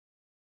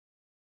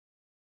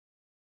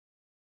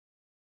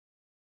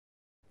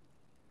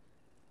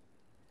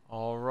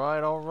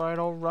Alright, alright,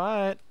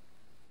 alright.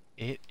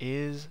 It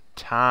is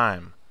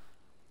time.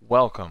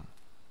 Welcome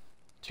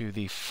to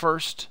the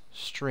first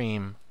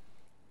stream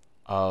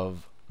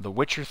of The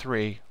Witcher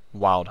 3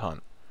 Wild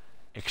Hunt.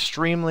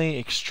 Extremely,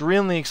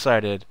 extremely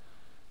excited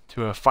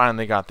to have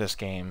finally got this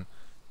game.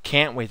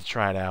 Can't wait to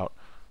try it out.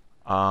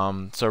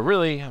 So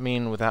really, I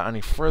mean, without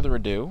any further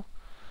ado...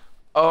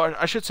 Oh,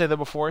 I should say that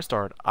before I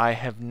start, I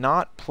have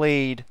not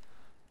played...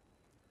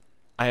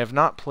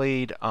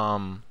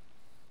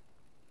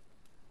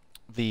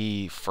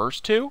 the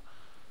first two,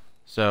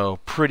 so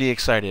pretty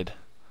excited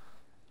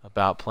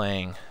about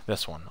playing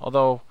this one.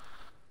 Although,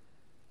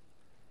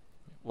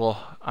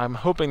 well, I'm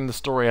hoping the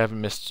story I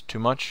haven't missed too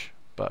much,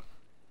 but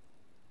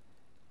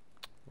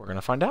we're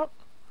gonna find out.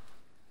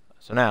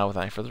 So now,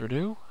 without any further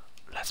ado,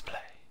 let's play.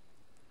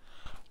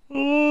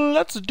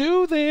 Let's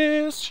do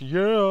this,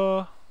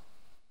 yeah.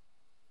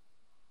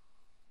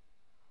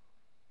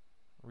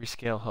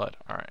 Rescale HUD.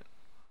 All right.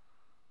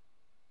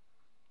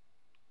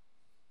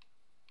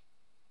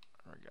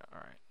 There we go.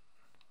 All right.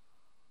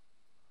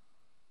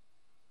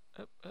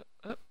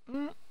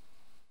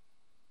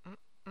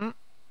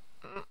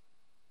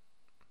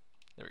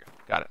 There we go.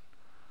 Got it.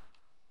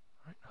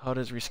 All right. HUD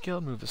is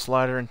rescaled. Move the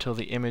slider until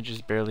the image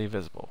is barely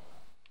visible.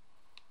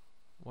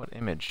 What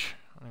image?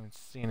 I don't even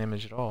see an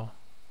image at all.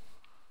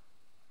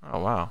 Oh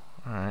wow.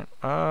 All right.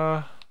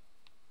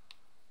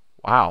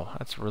 Wow.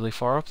 That's really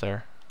far up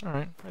there. All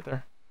right. Right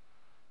there.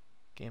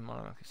 Game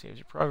automatically saves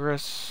your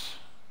progress.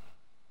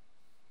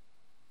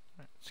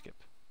 All right. Skip.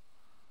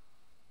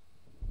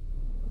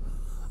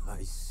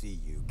 I see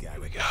you, Gary.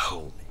 Here we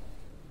go.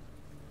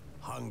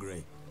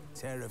 Hungry,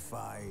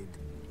 terrified,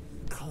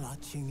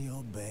 clutching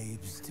your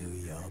babes to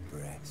your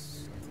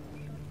breast.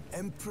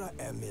 Emperor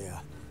Emir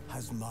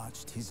has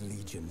marched his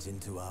legions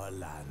into our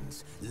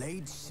lands,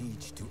 laid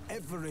siege to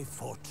every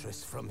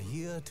fortress from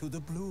here to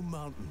the Blue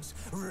Mountains.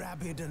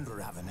 Rabid and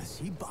ravenous,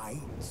 he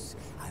bites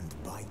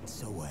and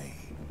bites away.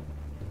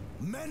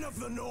 Men of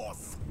the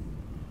North,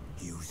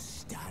 you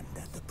stand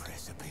at the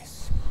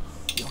precipice.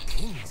 Your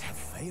kings have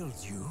failed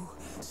you,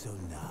 so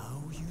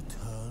now you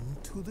turn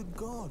to the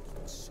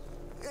gods.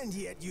 And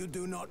yet you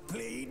do not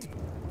plead.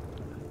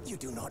 You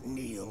do not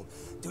kneel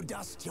to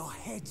dust your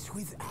heads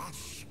with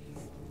ash.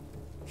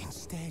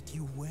 Instead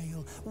you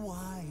wail,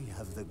 why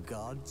have the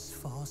gods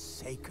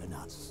forsaken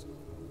us?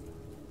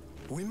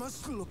 We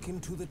must look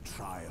into the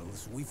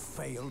trials we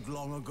failed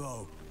long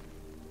ago.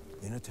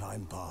 In a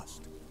time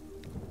past,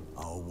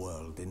 our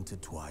world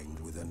intertwined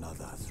with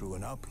another through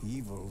an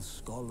upheaval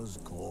scholars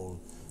call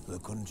the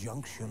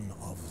conjunction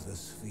of the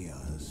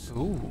spheres.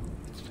 Ooh.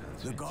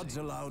 The gods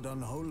allowed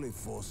unholy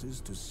forces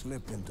to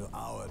slip into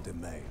our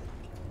domain.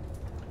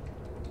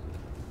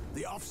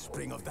 The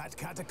offspring of that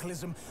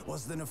cataclysm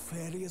was the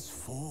nefarious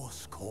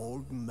force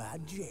called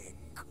magic.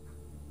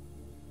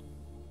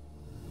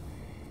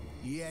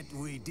 Yet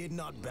we did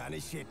not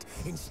banish it,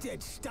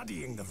 instead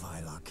studying the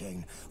vile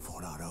arcane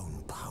for our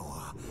own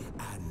power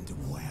and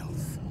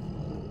wealth.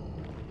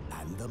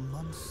 And the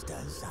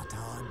monsters at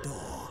our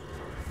door,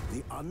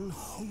 the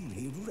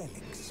unholy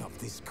relics of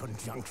this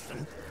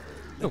conjunction.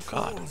 The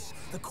trolls,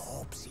 the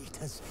corpse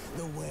eaters,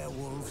 the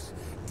werewolves.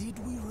 Did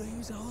we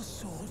raise our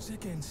swords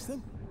against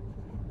them?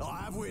 Or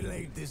have we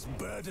laid this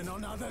burden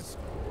on others?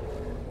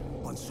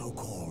 On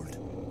so-called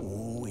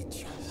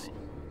witches.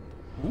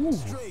 Ooh.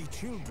 Stray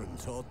children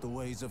taught the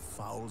ways of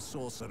foul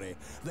sorcery,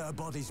 their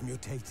bodies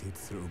mutated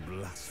through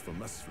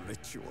blasphemous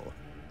ritual.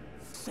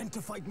 Sent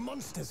to fight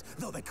monsters,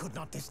 though they could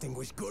not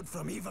distinguish good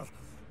from evil.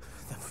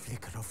 The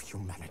flicker of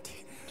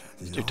humanity.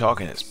 Dude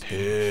talking is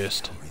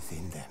pissed.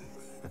 Within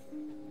them.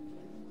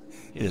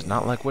 He does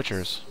not like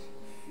Witchers.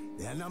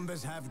 Their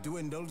numbers have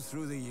dwindled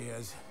through the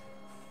years,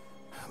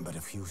 but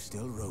a few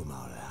still roam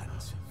our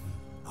lands,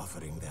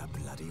 offering their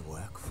bloody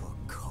work for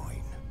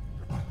coin.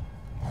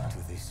 To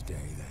this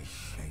day, they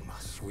shame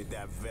us with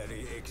their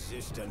very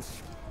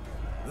existence.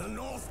 The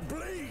North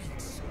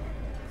bleeds,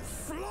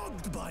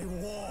 flogged by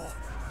war.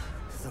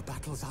 The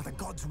battles are the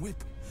gods'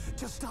 whip,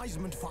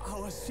 chastisement for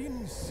our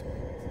sins.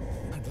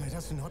 And let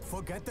us not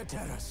forget the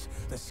terrors,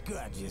 the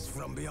scourges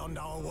from beyond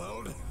our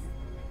world.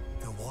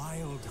 The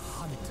wild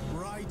hunt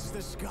rides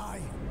the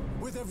sky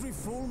with every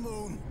full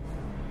moon.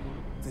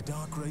 The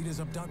Dark Raiders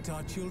abduct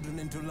our children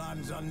into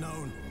lands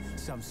unknown.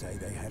 Some say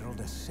they herald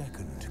a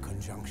second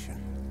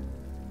conjunction.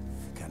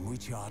 Can we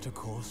chart a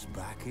course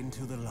back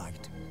into the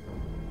light?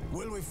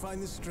 Will we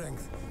find the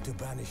strength to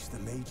banish the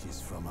mages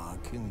from our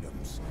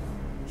kingdoms?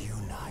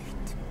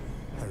 Unite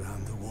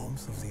around the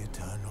warmth of the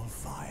eternal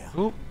fire.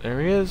 Oop,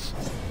 there he is.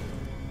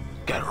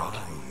 Get rolled.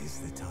 Nigh is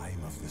the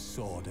time of the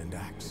sword and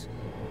axe.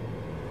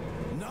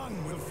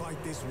 None will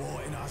fight this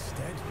war in our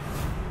stead.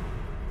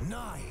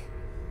 Nigh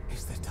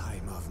is the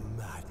time of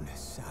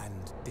madness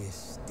and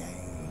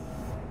disdain.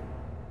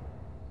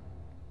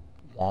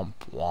 Womp,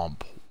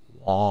 womp,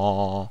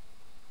 womp.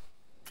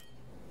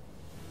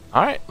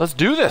 Alright, let's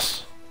do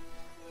this.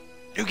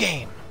 New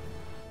game.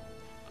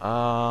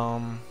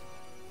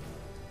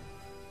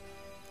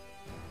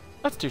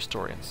 Let's do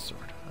story and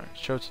sword. Alright,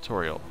 show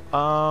tutorial.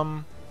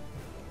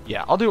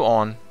 Yeah, I'll do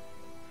on.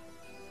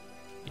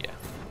 Yeah,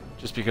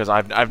 just because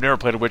I've never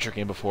played a Witcher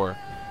game before,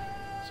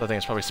 so I think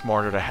it's probably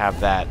smarter to have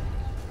that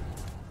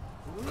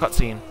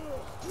cutscene.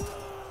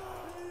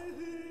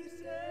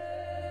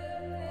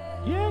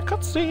 Yeah,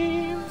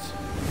 cutscenes.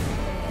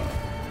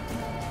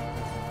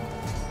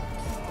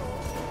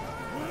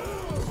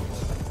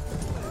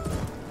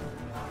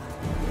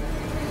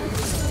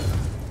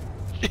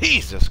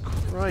 Jesus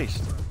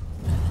Christ!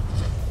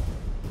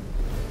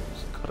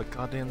 Just cut a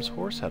goddamn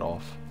horse head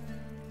off.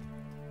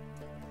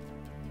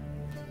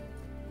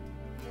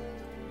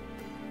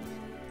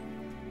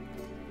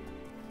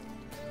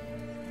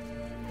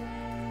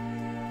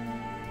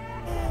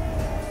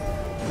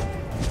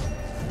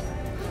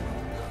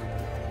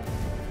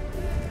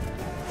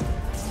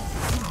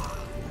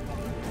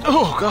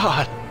 Oh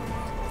God!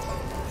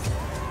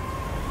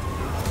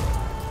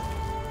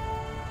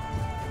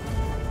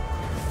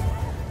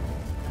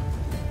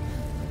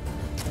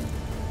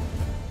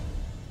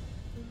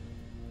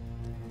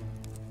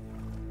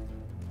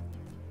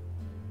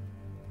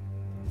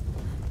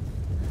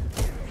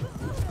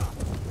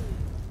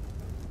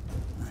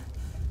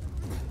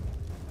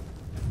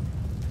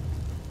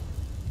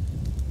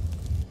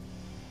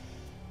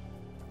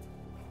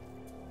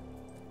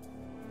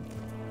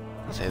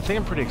 The thing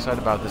I'm pretty excited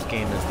about this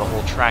game is the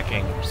whole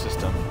tracking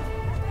system,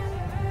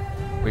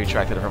 where you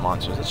track the different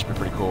monsters. That should be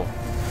pretty cool.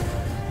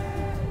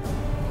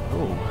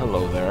 Oh,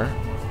 hello there.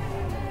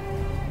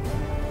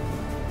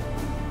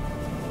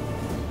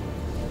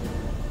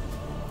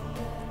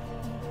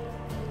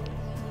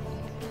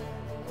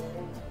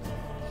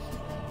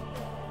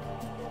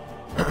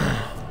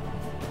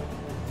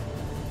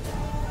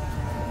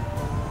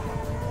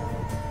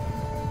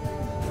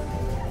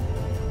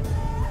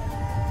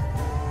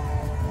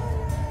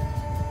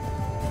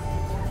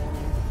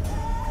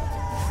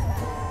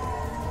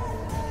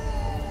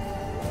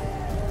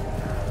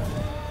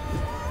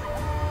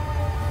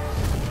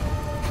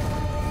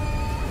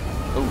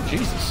 Oh,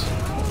 Jesus.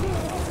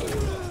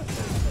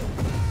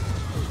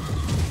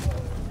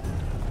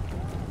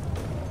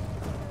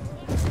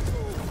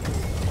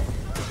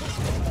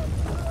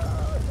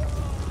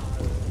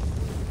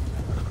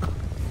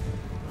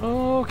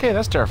 Okay,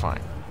 that's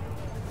terrifying.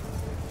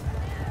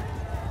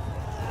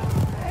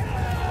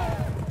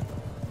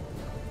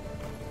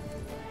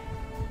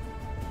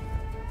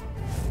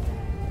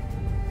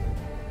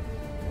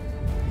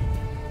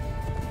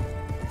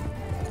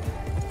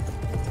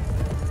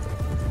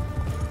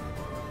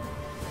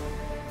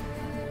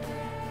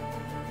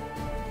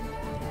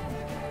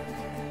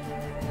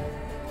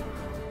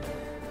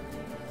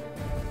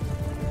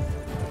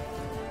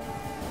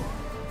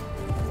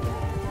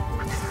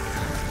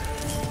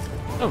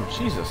 Oh,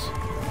 Jesus.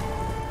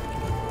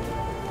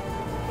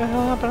 What the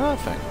hell happened to that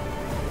thing?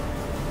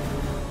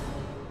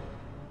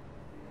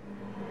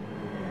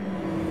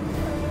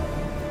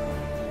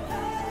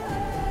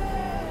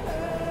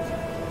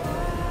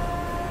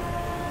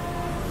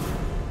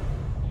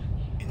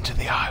 Into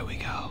the eye we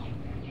go.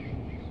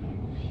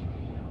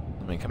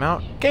 Let me come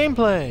out.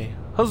 Gameplay!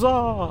 Huzzah!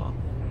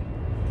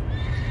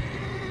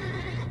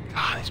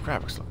 God, these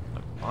graphics look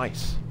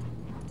nice.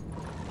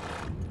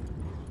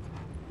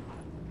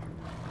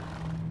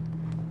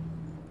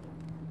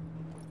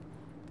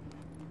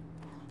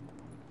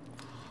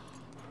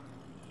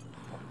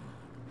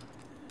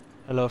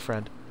 Hello,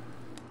 friend.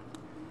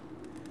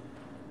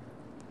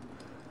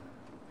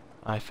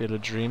 I feel a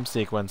dream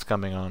sequence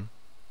coming on.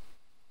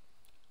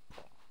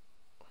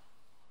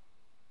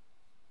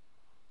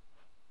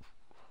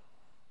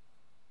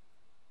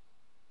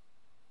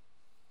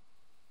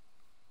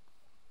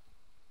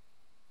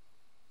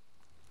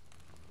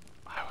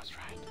 I was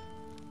right.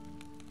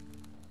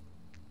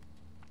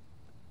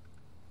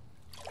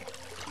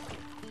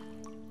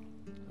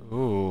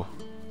 Ooh,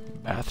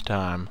 bath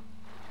time.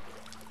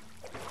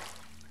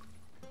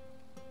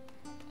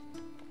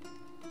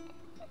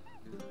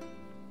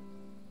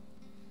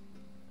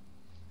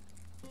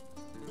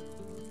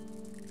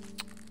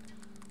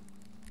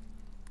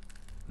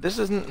 This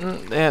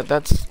isn't. Yeah,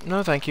 that's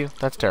no, thank you.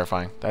 That's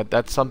terrifying.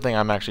 That's something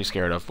I'm actually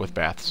scared of with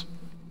baths.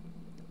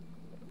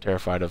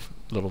 Terrified of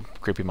little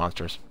creepy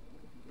monsters.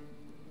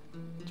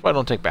 That's why I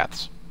don't take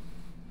baths.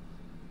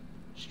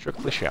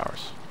 Strictly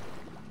showers.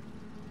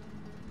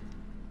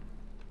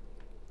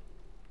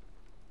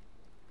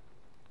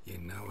 You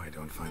know I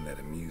don't find that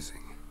amusing.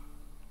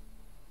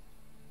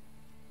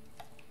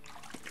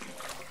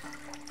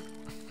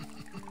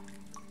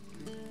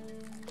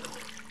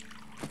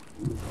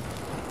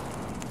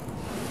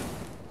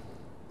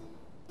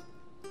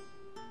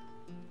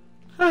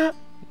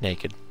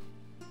 Naked.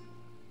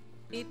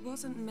 It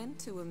wasn't meant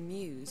to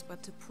amuse,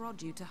 but to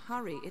prod you to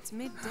hurry. It's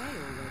midday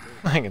already.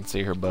 I can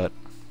see her butt.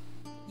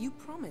 You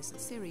promised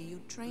Ciri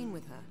you'd train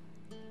with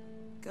her.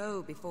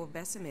 Go before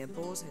Vesemir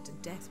bores her to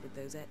death with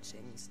those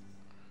etchings.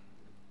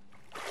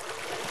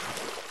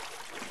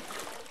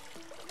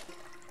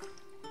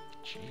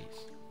 Jeez.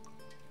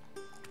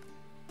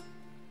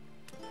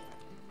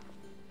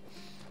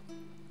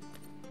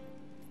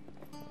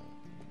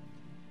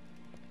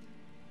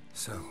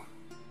 So,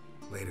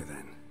 later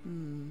then.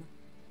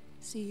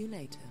 See you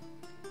later.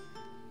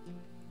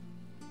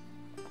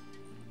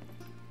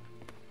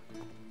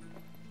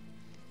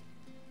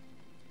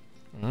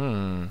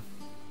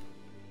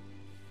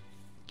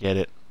 Get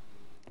it.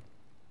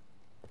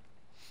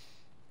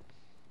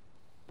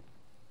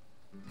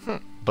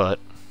 But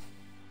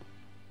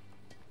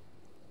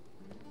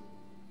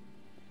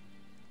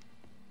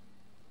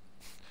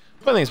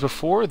funny thing is,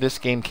 before this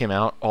game came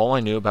out, all I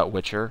knew about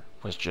Witcher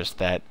was just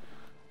that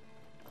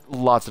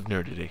lots of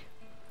nudity.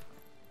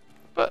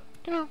 But,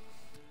 you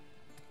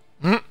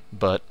know.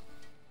 But.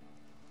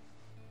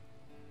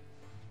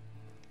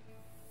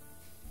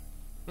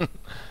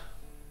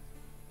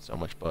 So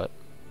much butt.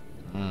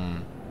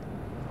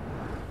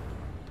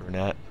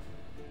 Brunette.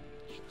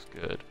 She looks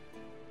good.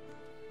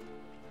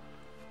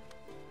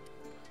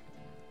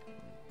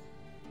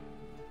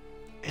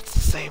 It's the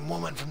same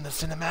woman from the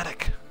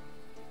cinematic.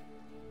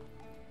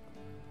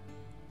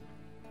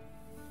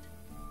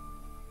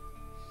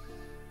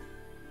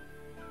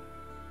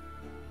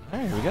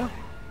 Alright, here we go.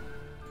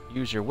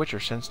 Use your Witcher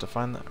sense to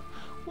find the...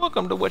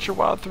 Welcome to Witcher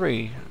Wild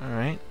 3.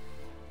 Alright.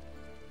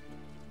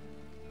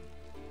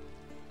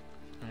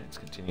 Alright, let's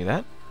continue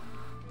that.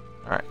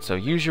 Alright, so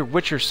use your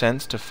Witcher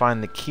sense to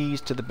find the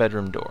keys to the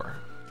bedroom door.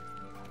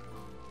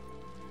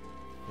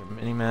 Your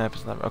mini-map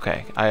is not...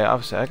 Okay,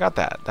 I got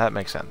that. That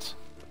makes sense.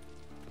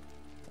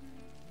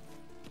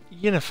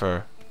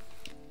 Yennefer.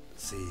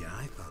 See,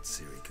 I thought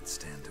Ciri could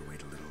stand to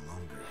wait a little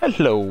longer.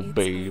 Hello, It's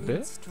baby.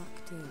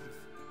 instructive,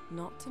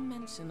 not to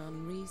mention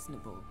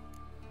unreasonable.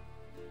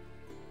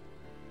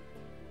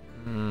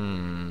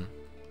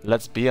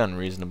 Let's be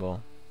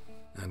unreasonable.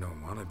 I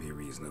don't want to be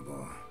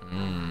reasonable.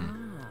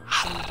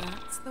 So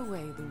that's the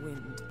way the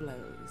wind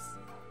blows.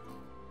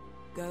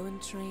 Go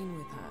and train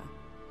with her,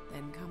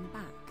 then come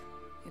back.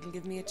 It'll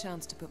give me a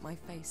chance to put my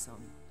face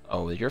on.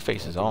 Oh, your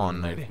face is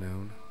on, lady. I've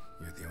known,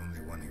 you're the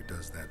only one who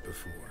does that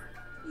before.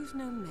 You've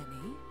known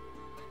many.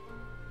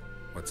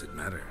 What's it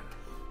matter?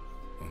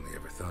 Only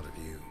ever thought of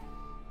you.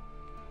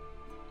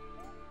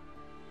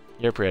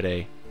 You're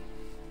pretty.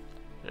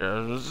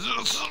 You're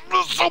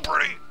so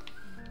pretty.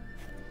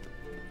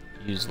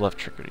 Use left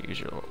trigger to use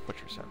your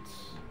Witcher sense.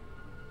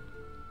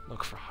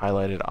 Look for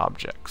highlighted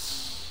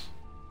objects.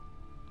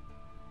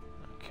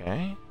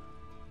 Okay.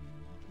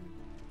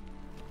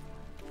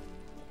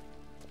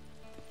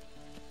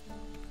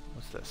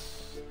 What's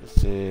this?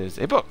 This is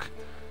a book.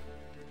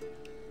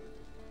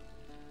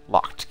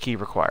 Locked. Key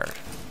required.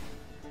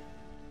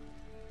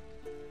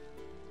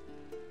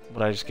 What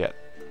did I just get?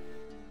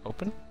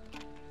 Open?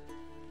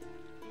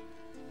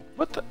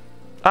 What the?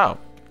 Oh.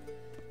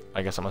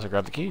 I guess I must have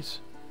grabbed the keys.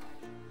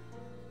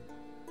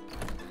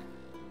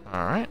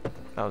 Alright.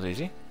 That was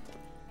easy.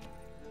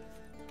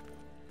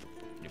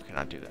 You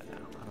cannot do that now.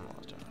 I don't know what I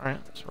was doing. Alright,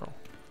 let's roll.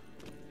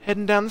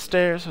 Heading down the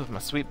stairs with my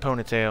sweet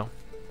ponytail.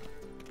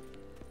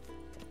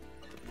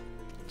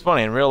 It's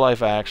funny, in real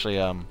life I actually,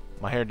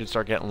 my hair did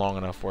start getting long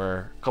enough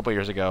where, a couple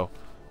years ago,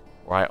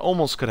 where I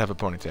almost could have a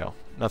ponytail.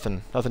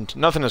 Nothing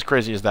as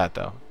crazy as that,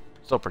 though.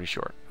 Still pretty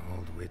short.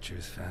 Old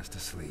Witcher's fast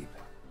asleep.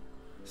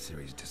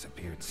 Ciri's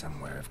disappeared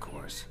somewhere, of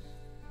course.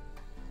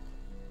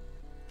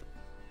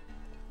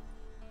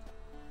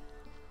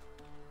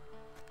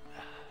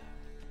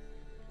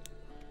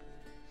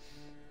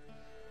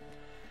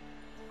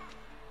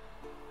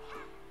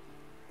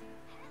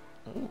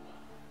 Ooh,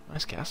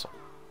 nice castle.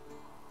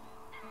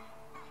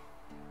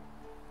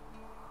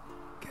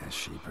 Guess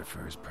she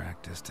prefers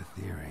practice to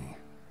theory.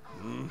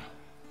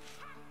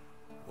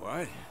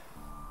 What?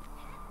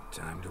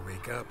 Time to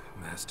wake up,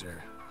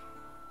 Master.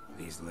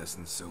 These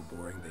lessons so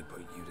boring they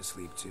put you to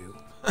sleep too.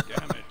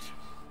 Damn it.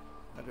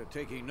 After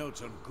taking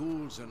notes on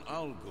ghouls and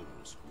owl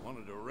ghouls,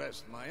 wanted to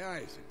rest my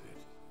eyes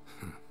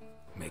a bit.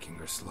 Making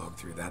her slog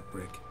through that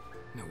brick?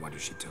 No wonder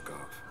she took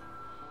off.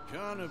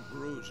 John of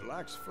Bruges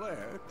lacks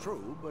flair,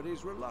 true, but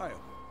he's reliable.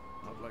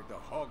 Not like the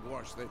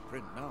hogwash they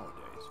print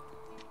nowadays.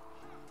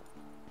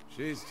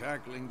 She's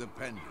tackling the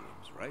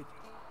pendulums, right?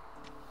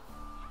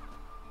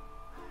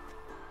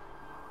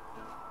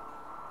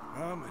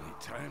 How many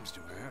times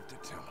do I have to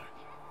tell her?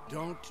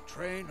 Don't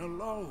train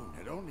alone.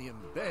 It only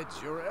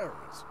embeds your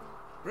errors.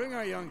 Bring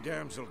our young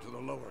damsel to the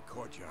lower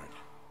courtyard.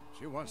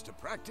 She wants to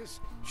practice,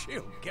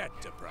 she'll get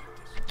to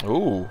practice.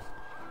 Ooh.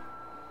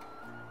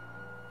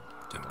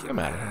 Don't Get get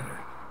mad mad at at her.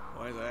 her.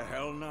 Why the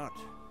hell not?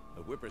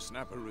 The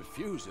whippersnapper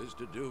refuses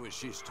to do as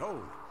she's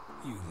told.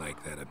 You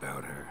like that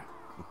about her.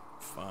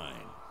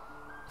 Fine.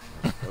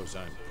 I suppose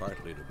I'm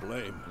partly to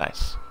blame.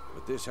 Nice.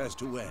 But this has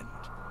to end.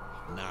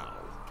 Now.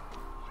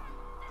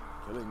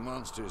 Killing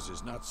monsters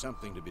is not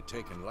something to be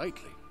taken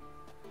lightly.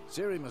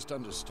 Ciri must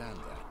understand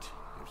that,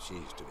 if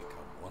she's to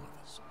become one of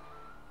us.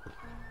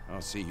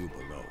 I'll see you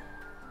below.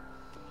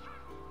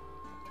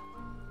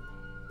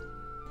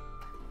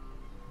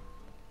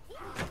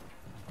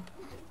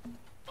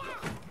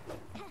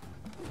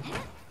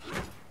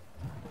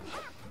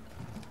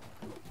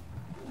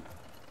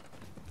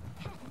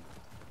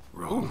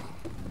 Roll.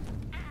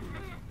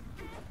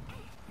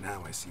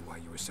 Now I see why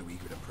you were so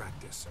eager to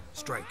practice.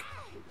 Strike.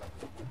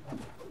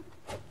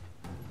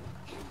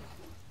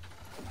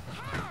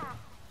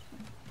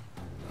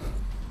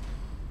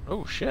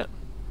 Oh, shit.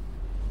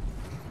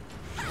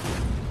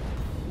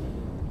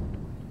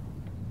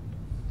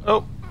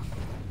 Oh.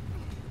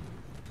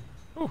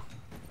 Ooh.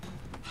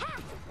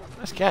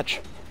 Nice catch.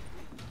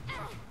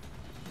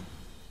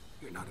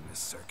 You're not in this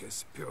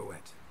circus.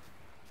 Pirouette.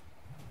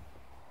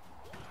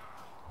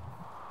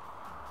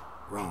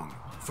 Wrong.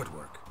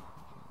 Footwork.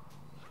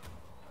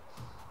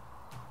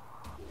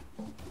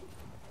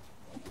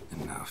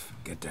 Enough.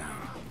 Get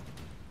down.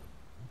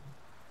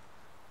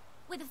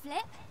 With a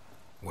flip?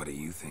 What do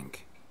you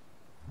think?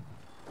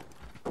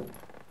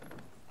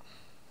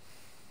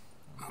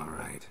 All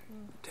right.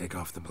 Take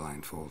off the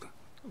blindfold.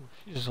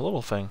 She's just a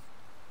little thing.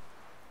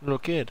 Little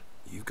kid.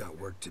 You've got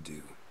work to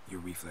do. Your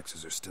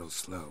reflexes are still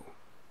slow.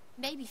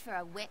 Maybe for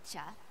a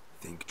witcher.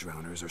 Think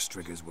drowners or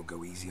striggers will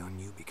go easy on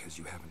you because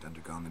you haven't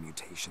undergone the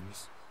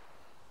mutations?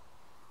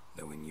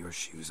 Though in your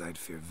shoes, I'd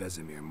fear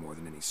Vesemir more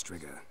than any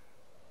strigger.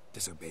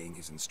 Disobeying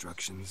his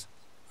instructions?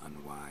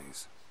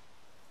 Unwise.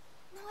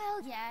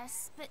 Well,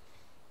 yes, but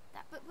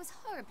that book was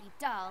horribly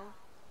dull.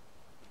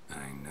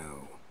 I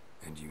know.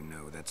 And you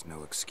know that's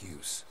no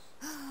excuse.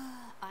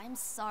 I'm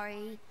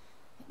sorry.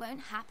 It won't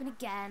happen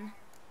again.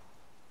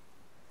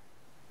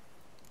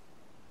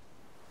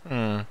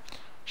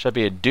 Should I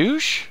be a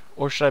douche?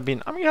 Or should I be...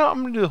 I'm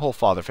gonna do the whole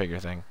father figure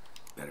thing.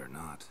 Better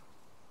not.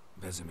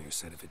 Vesemir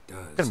said if it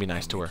does, Gonna be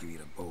nice he'll to make her. you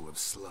eat a bowl of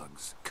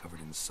slugs covered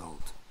in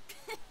salt.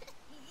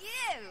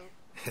 You!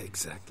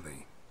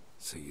 Exactly.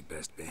 So you'd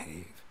best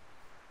behave.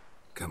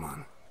 Come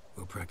on.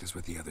 We'll practice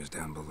with the others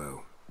down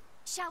below.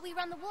 Shall we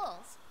run the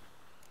walls?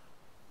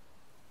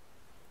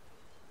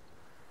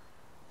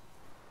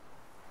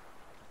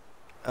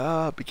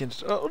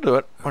 Begins... Oh, we'll do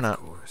it. Or not.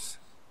 Of course.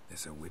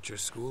 This a Witcher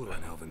school or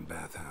an elven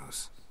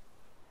bathhouse?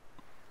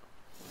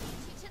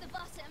 You to the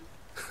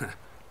bottom.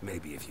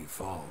 Maybe if you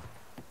fall.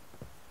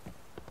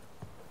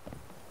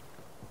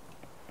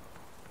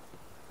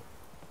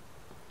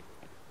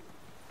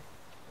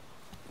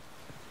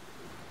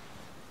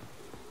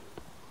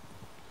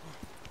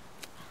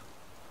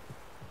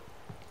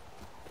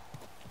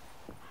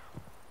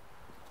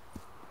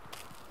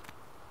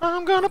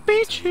 I'm gonna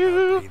beat Until you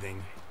you! start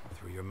breathing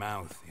through your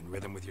mouth in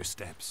rhythm with your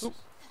steps. Oop.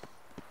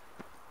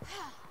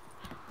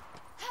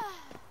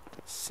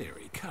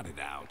 Siri, cut it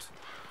out.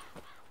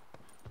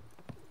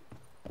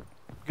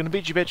 Gonna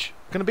beat you, bitch.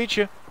 Gonna beat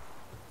you.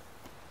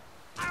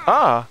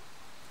 Ah!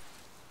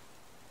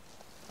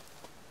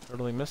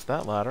 Totally missed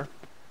that ladder.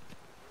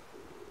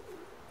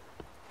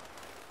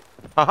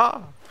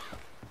 Haha!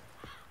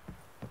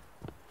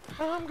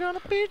 I'm gonna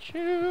beat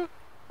you.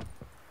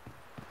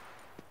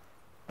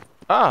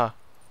 Ah!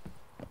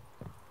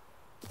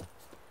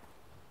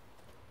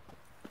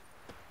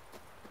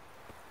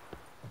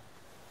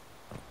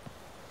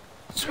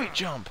 Sweet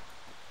jump!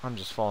 I'm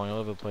just falling all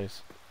over the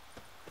place.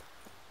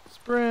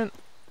 Sprint!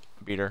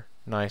 Beat her.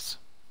 Nice.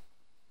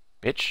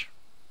 Bitch.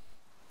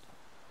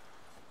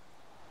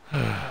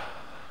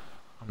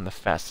 I'm the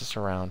fastest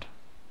around.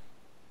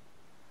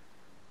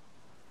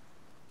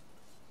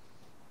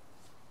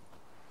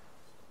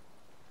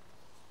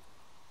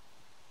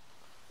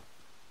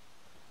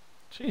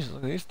 Jeez,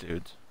 look at these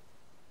dudes.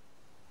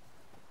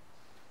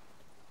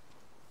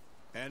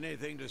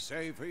 Anything to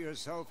say for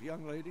yourself,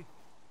 young lady?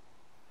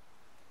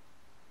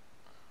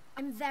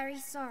 I'm very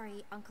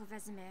sorry, Uncle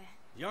Vesemir.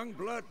 Young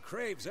blood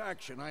craves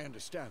action, I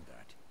understand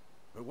that.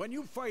 But when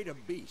you fight a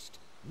beast,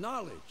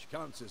 knowledge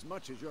counts as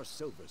much as your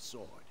silver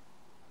sword.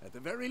 At the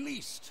very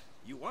least,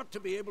 you ought to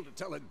be able to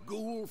tell a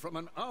ghoul from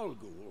an owl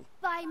ghoul.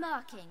 By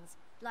markings,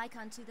 like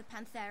unto the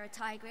Panthera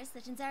tigris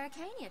that in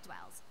Zeracania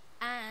dwells,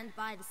 and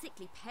by the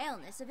sickly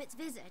paleness of its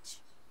visage.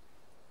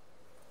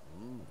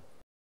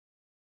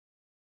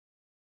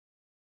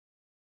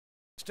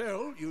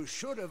 Still, you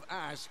should have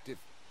asked if...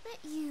 But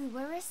you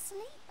were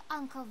asleep,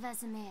 Uncle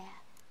Vesemir.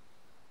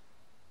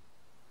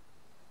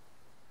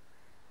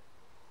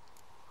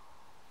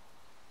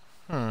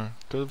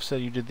 Could have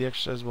said you did the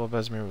exercise while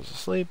Vesemir was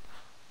asleep.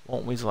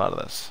 Won't weasel out of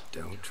this.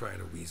 Don't try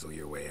to weasel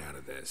your way out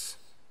of this.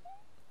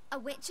 A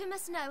witcher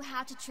must know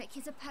how to trick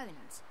his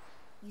opponent.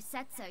 You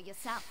said so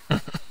yourself.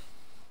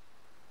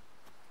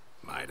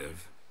 Might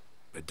have.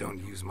 But don't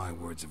use my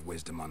words of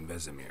wisdom on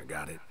Vesemir,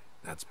 got it?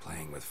 That's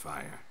playing with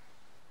fire.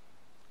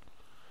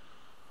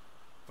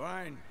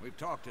 Fine, we've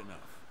talked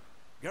enough.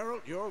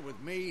 Geralt, you're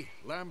with me,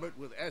 Lambert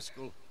with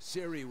Eskel,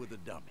 Ciri with the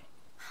dummy.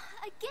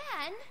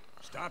 Again?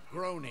 Stop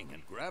groaning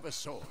and grab a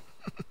sword.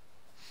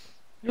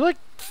 You're like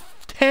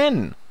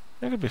 10.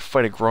 You're gonna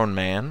fight a grown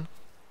man.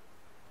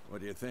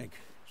 What do you think?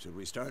 Should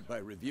we start by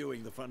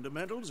reviewing the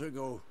fundamentals or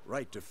go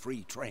right to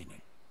free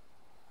training?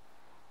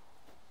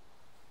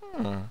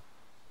 Let's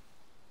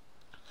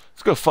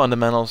go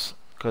fundamentals,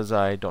 because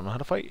I don't know how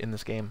to fight in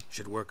this game.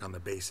 Should work on the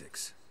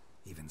basics.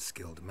 Even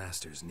skilled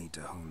masters need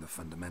to hone the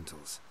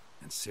fundamentals,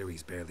 and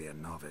Ciri's barely a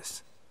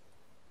novice.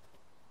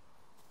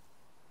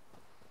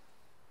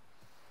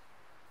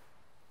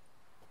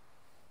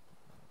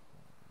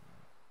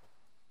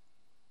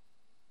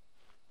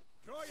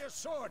 Draw your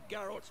sword,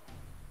 Geralt.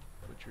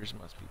 Butchers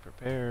must be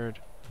prepared.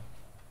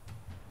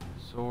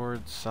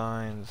 Swords,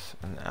 signs,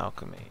 and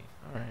alchemy.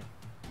 Alright.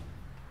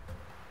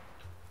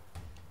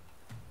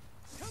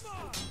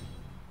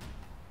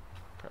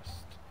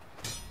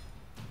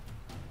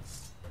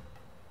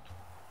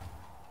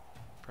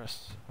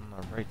 Press on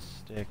the right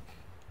stick.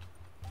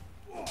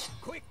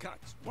 Quick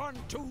cuts. 1,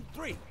 2,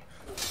 3.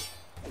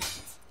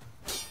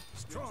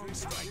 Strong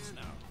strikes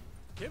now.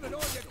 Give it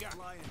all you got.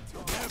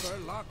 Never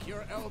lock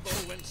your elbow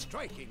when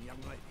striking, young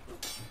lady.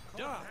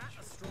 Dodge.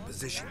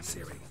 Position,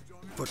 Ciri.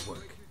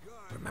 Footwork.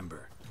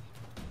 Remember.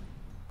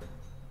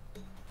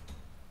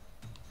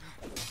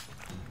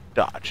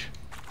 Dodge.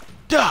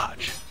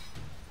 Dodge!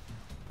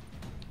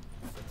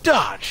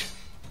 Dodge!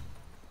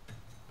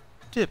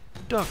 Dip,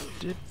 duck,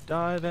 dip,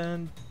 dive,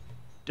 and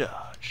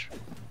dodge.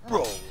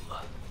 Roll.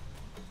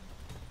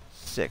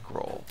 Sick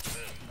roll.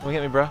 Come and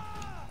get me, bro.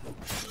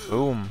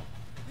 Boom.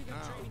 Now,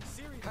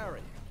 parry.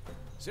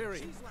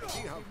 Ciri,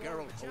 see how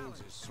Geralt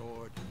holds his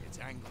sword? It's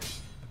angled.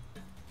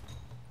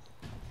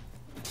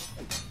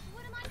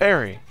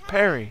 Parry,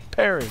 parry,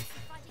 parry.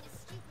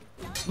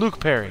 Luke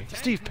Perry,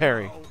 Steve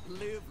Perry. Now,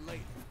 live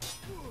later.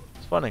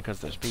 It's funny because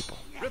there's people.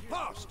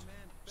 Riposte.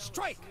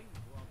 Strike.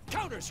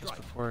 Counter strike.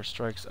 Before it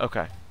strikes.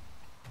 Okay.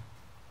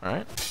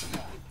 Alright.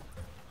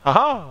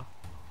 Haha!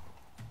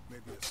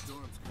 Maybe a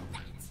storm's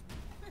coming.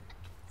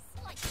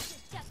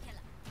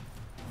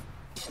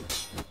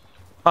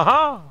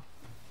 Haha!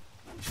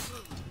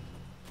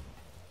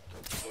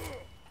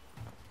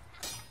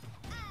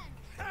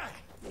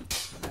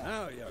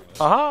 Now, young lady,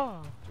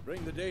 Haha! to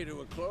bring the day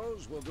to a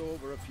close, we'll go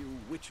over a few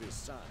witches'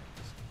 signs.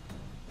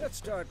 Let's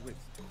start with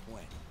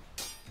Gwen.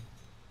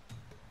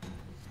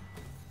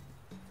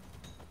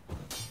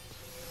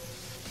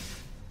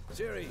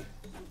 Ciri,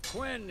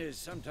 Gwen is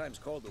sometimes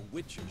called the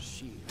Witcher's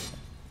Shield.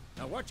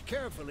 Now watch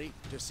carefully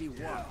to see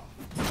why.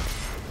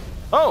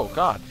 Oh,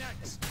 God.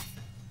 Next.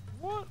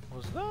 What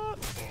was that?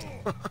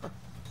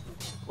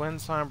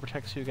 Gwen's sign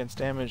protects you against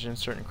damage and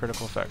certain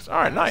critical effects.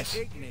 Alright, nice.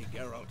 Igni,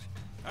 Geralt.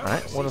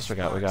 Alright, what else we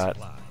got? We got...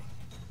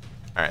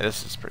 Alright,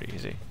 this is pretty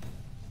easy.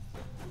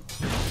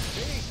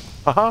 See?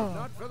 Haha!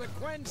 Not for the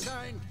Gwen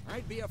sign,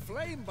 I'd be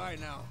aflame by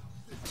now.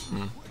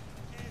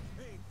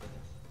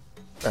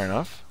 Fair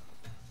enough.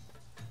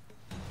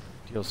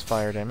 Deals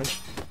fire damage.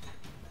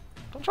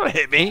 Don't try to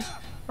hit me!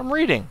 I'm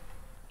reading!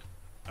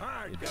 All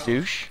right, You Geralt.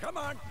 douche. Come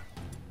on.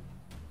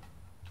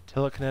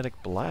 Telekinetic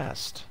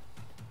blast.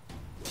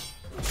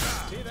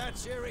 See that,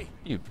 Ciri?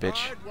 You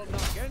bitch. Guard will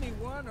knock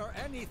anyone or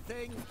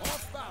anything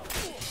off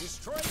balance.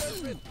 Destroy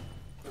their rhythm.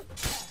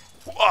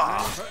 Wah!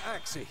 For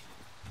Axie.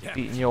 Damn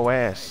Beating it. your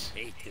ass. I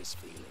hate this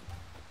feeling.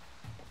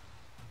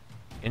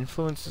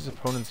 Influences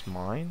opponents'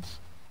 minds?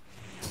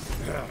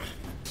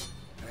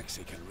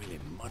 Axie can really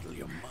muddle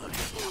your mind.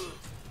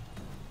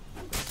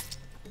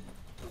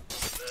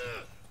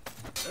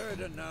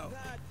 Erden now.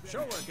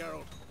 Show her,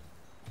 Geralt.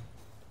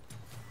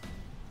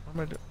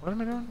 What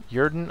am I doing?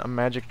 Yerden, a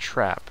magic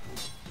trap.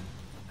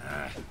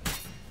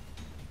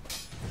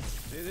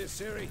 See this,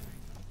 Ciri?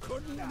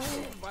 Couldn't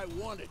move if I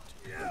wanted.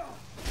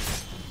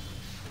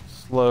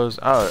 Slows.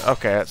 Oh,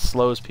 okay, that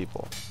slows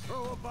people.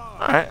 Throw a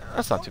bar. Alright,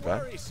 that's not too Don't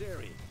bad. worry,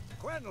 Ciri.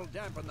 Gwen'll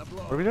dampen the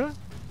blow. What are we doing?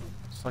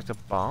 Select a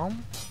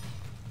bomb?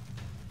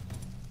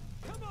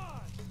 Come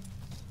on.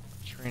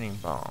 Training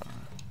bomb.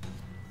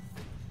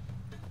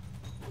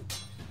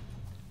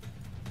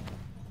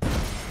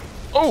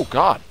 Oh,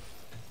 God!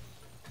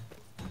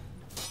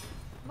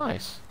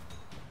 Nice.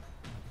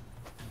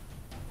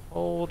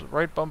 Hold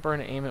right bumper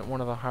and aim at one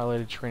of the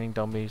highlighted training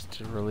dummies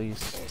to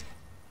release.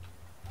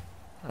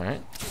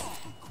 Alright.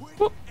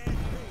 Whoop.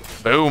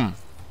 Boom!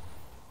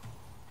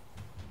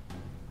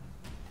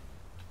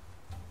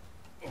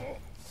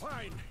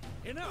 Fine.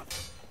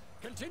 Enough.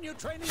 Continue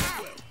training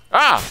at will.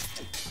 Ah!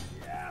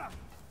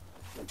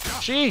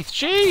 Sheath!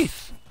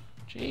 Sheath!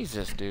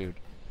 Jesus, dude.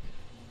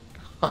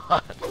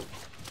 God.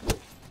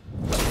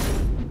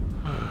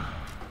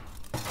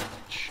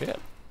 Shit.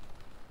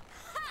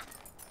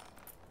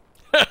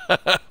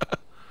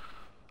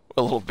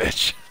 A little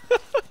bitch.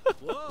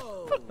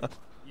 Whoa!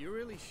 You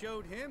really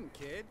showed him,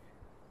 kid.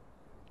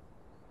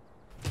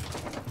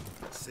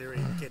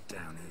 Ciri, get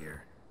down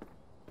here.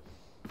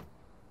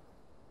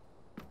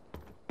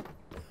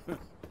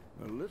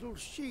 A little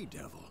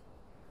she-devil.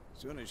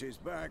 Soon as she's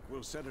back,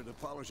 we'll set her to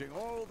polishing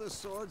all the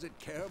swords at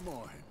Kaer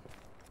Morhen.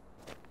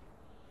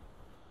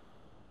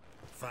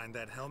 Find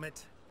that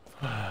helmet.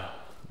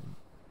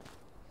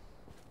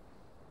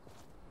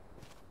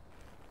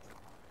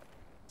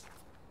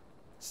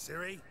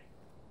 Ciri?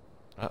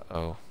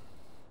 Uh-oh.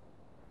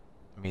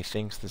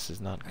 Methinks this is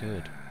not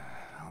good.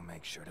 I'll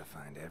make sure to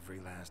find every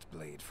last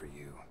blade for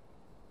you.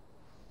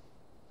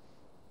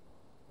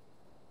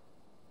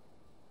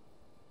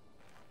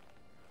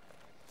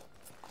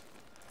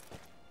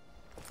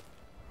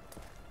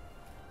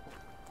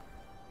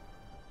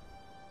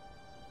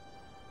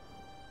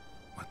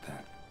 What the?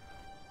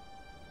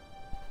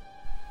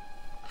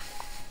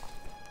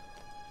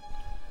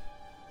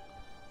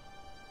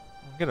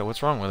 I get it.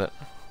 What's wrong with it?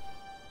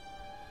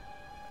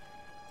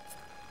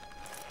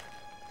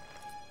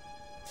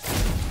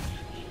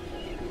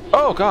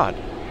 Oh, God.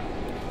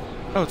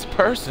 Oh, it's a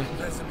person.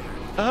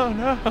 Oh,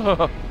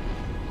 no.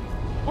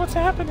 What's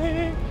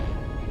happening?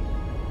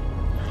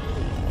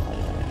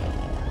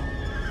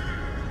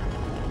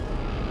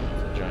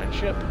 It's a giant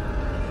ship.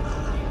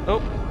 Oh,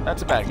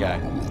 that's a bad guy.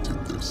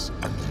 Permitted this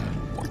again,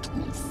 White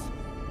Wolf.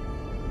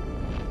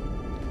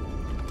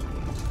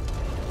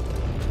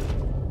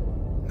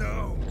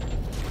 No!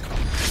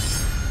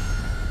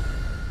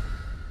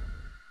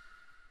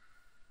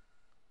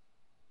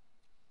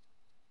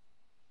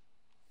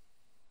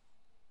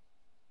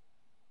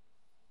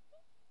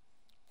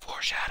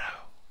 Foreshadow.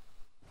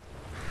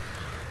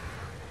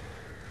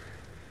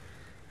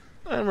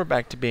 And we're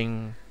back to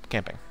being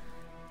camping.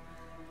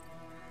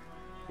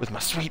 With my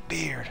sweet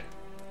beard.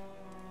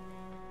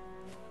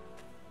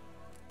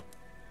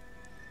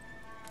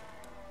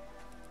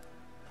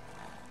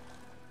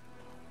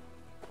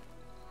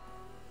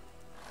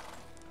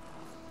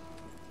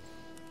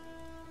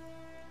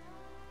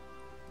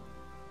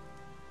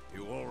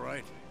 You all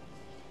right?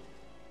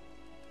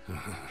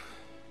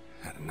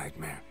 Had a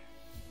nightmare.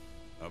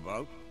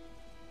 About?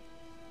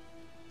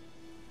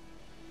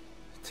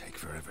 Take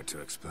forever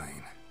to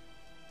explain.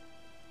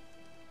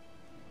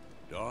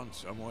 Dawn's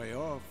some way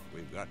off.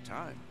 We've got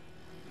time.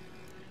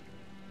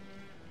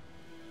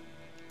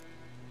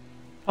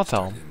 I'll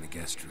tell Started him. in the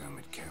guest room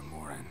at Kaer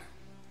Morhen.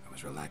 I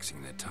was relaxing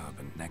in the tub,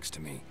 and next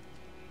to me,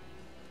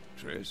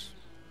 Triss?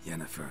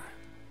 Yennefer.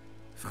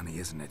 Funny,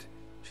 isn't it?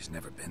 She's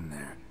never been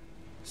there.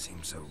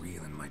 Seemed so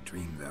real in my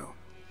dream, though.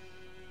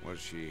 Was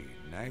she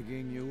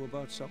nagging you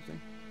about something?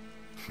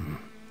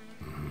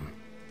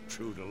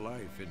 True to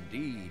life,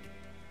 indeed.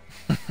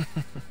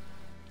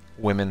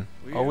 Women.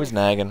 We Always have-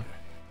 nagging.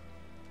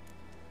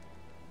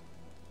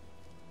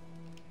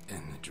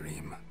 In the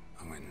dream,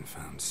 I went and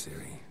found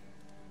Ciri.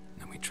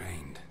 Then we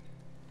trained.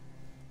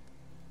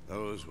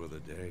 Those were the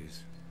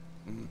days.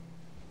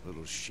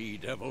 Little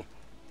she-devil.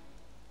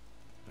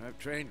 I've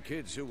trained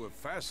kids who were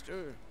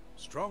faster,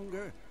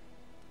 stronger,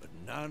 but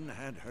none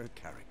had her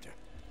character.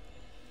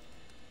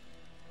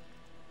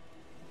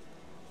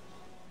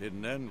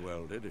 Didn't end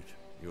well, did it?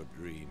 Your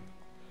dream.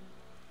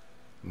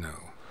 No.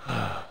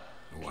 A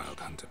wild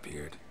hunt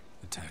appeared,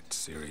 attacked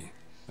Ciri.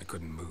 I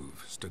couldn't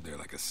move, stood there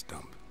like a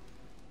stump.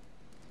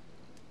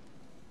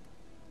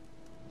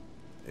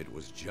 It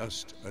was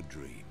just a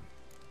dream.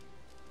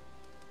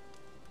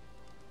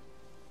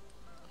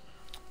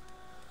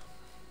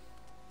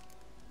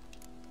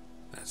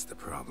 That's the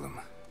problem.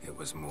 It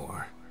was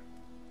more.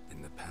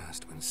 In the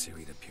past, when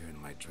Ciri appeared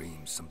in my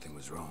dreams, something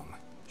was wrong.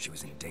 She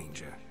was in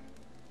danger.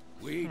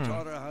 We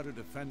taught her how to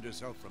defend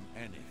herself from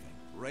anything,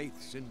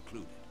 wraiths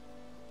included.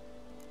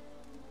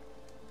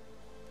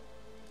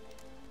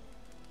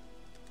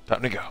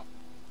 Time to go.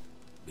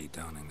 Be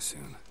dawning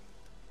soon.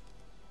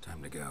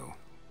 Time to go.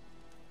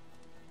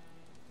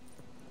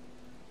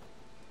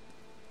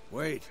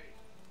 Wait.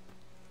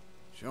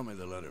 Show me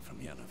the letter from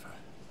Yennefer.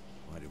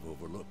 Might have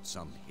overlooked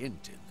some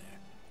hint in there.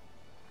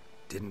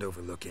 Didn't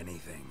overlook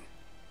anything.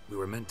 We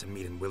were meant to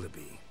meet in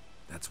Willoughby.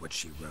 That's what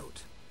she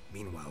wrote.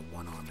 Meanwhile,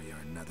 one army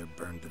or another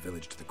burned the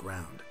village to the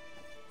ground.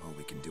 All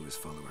we can do is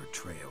follow her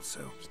trail,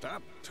 so...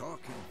 Stop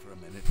talking for a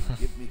minute and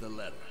give me the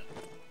letter.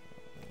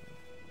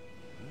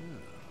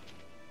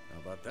 How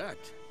about that?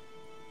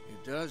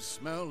 It does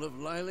smell of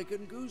lilac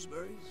and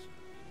gooseberries.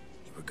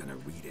 You were gonna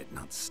read it,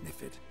 not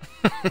sniff it.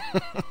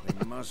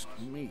 We must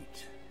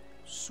meet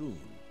soon.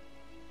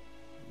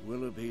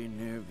 Willoughby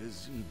near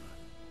Vizima.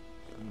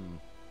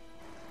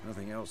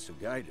 Nothing else to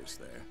guide us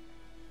there.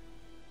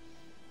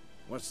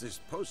 What's this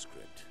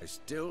postscript? I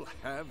still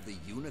have the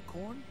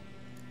unicorn?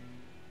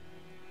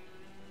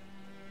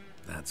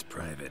 That's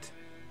private.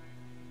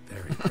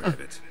 Very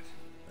private.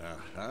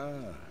 Aha,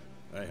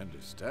 I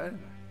understand.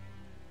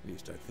 At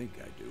least I think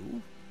I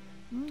do.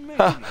 Maybe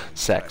Ha, not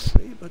sex.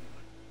 exactly, but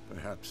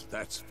perhaps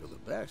that's for the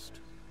best.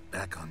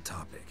 Back on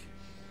topic.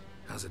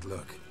 How's it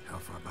look? How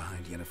far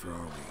behind Yennefer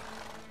are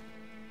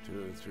we?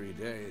 2 or 3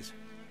 days.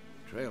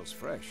 Trail's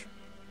fresh,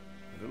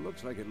 but it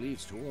looks like it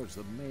leads towards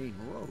the main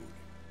road.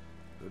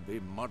 Could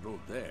be muddled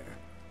there.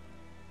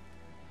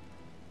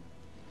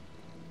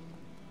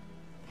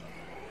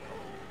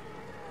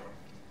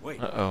 Wait,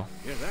 Uh-oh.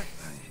 hear that?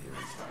 I hear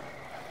it.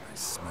 I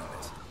smell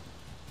it.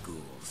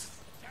 Ghouls.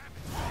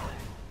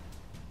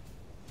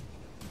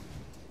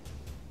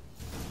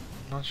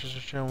 Monsters are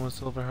shown with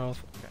silver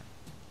health. Okay.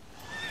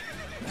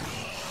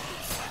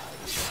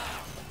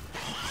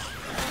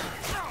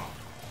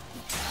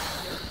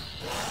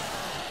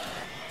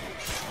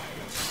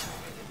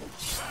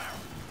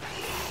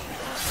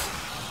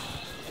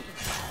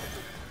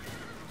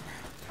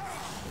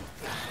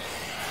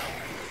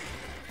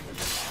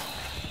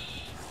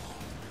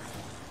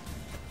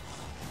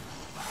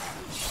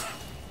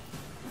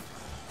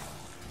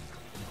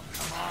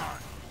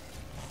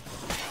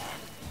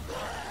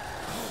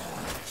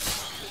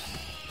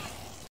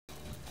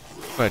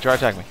 Go ahead, try to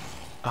attack me.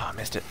 Ah,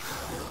 missed it.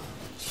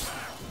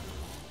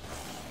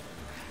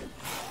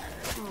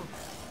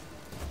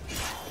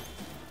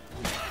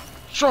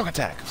 Strong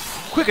attack!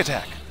 Quick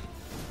attack!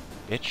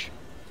 Bitch.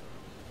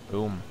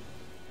 Boom.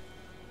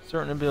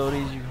 Certain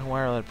abilities you can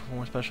wire that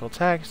perform special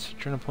attacks.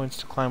 Turn points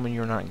to climb when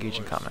you're not engaged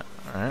in combat.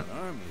 Alright.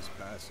 Armies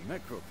pass,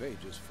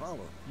 necrophages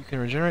follow. You can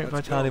regenerate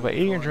Let's vitality go by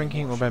eating or before any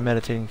drinking more or by show.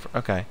 meditating for...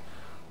 Okay.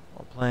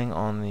 While playing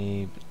on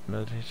the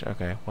meditation.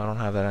 Okay, well, I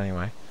don't have that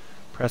anyway.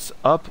 Press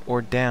up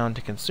or down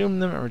to consume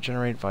them and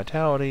regenerate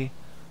vitality.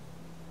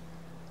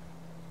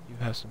 You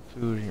have some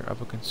food in your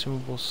upper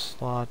consumable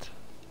slot.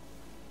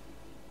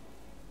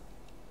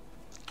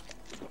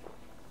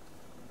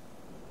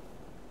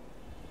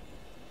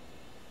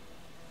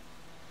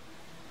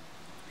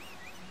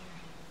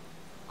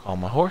 Call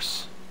my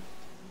horse.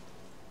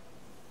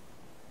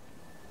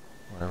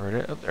 Wherever it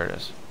is. Oh, there it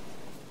is.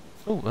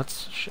 Oh,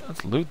 let's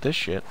loot this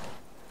shit.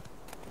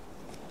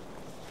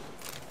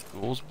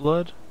 Ghoul's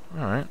blood?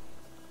 Alright.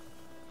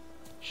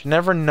 Should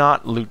never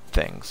not loot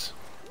things.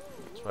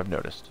 That's what I've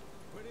noticed.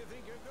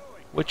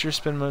 Witcher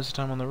spend most of the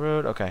time on the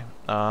road. Okay.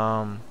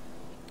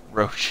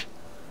 Roach.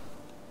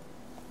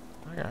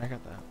 Okay, I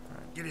got that.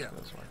 Alright. Giddy up.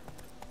 This way.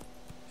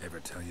 Ever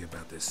tell you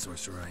about this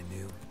sorcerer I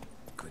knew?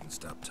 Couldn't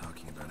stop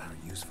talking about how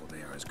useful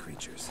they are as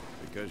creatures.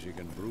 Because you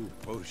can brew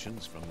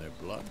potions from their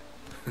blood?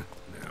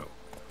 No,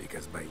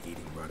 because by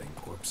eating rotting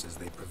corpses,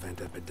 they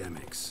prevent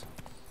epidemics.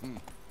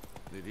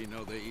 Did he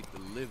know they eat the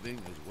living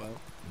as well?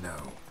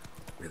 No,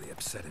 really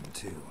upset him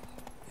too.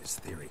 His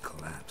theory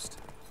collapsed.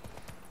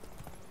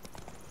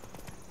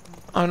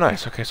 Oh,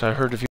 nice. Okay, so I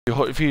heard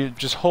if you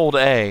just hold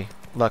A,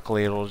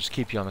 luckily it'll just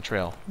keep you on the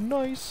trail.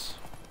 Nice.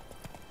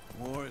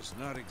 War is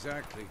not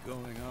exactly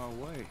going our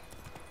way.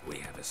 We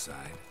have a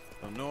side.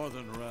 The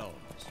Northern Realms.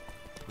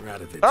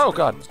 Radovid's Oh,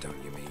 God. realms, don't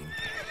you mean?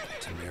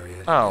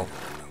 Temeria. Oh,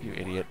 no you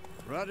more. idiot.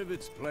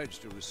 Radovid's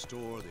pledged to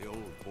restore the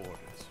old borders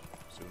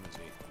as soon as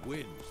he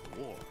wins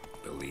the war.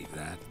 Believe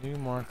that? New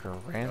marker,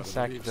 Gotta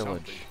ransack believe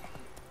village. something.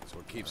 That's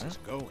what keeps us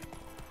going.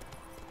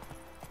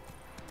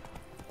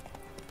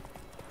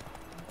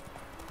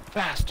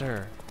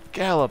 Faster!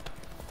 Gallop!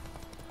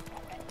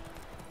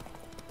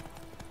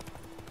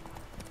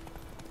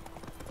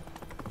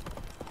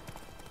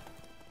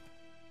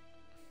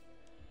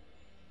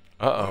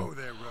 Uh-oh. Oh,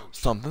 there, Roach.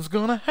 Something's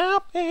gonna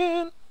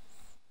happen!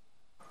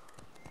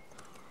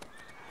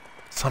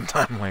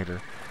 Sometime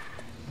later.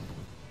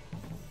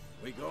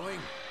 We going?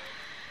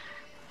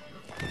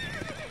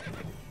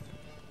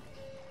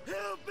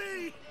 Help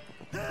me!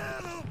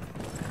 Help!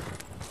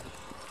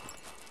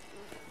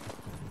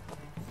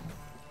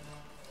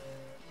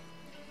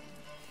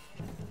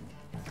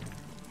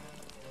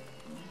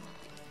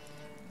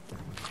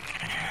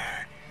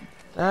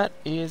 That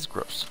is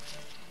gross.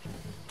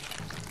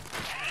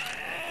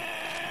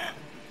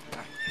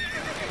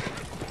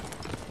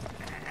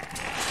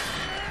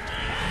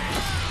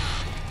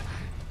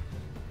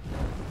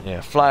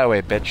 Yeah, fly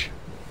away, bitch.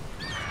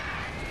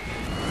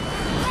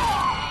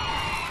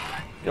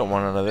 You don't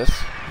want none of this.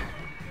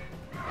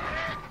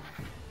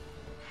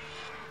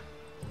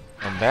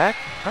 Come back.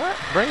 Alright,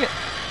 bring it.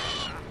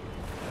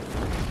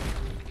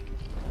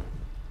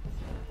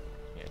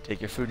 Yeah,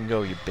 take your food and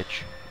go, you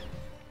bitch.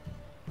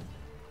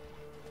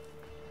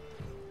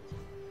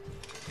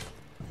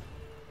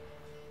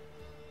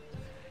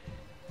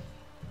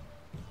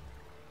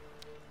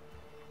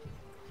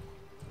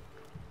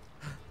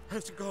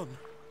 Has it gone?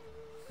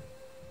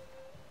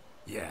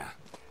 Yeah.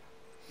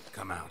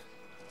 Come out.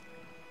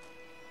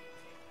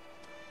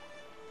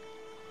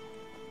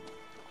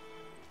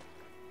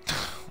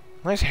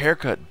 Nice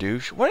haircut,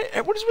 douche. What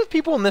is with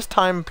people in this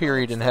time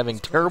period and having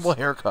terrible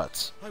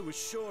haircuts? I was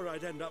sure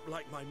I'd end up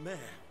like my mare.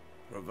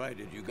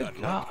 Provided you got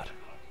Good lucky. God.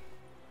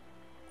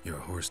 Your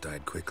horse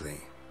died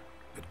quickly,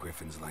 but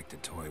griffins like to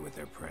toy with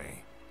their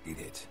prey. Eat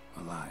it,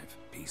 alive,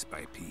 piece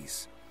by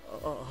piece.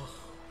 Oh.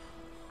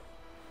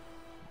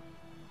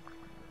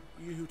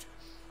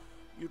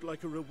 You'd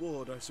like a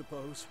reward, I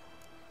suppose.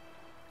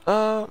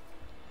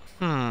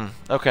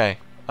 Okay.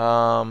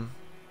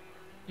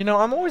 You know,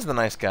 I'm always the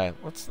nice guy.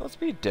 Let's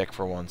be a dick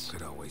for once.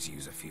 Could always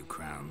use a few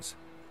crowns.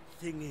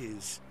 Thing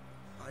is,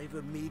 I've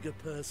a meager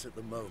purse at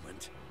the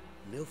moment.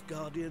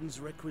 Nilfgaardians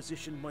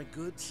requisitioned my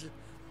goods.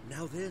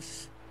 Now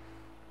this.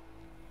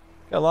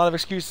 Got a lot of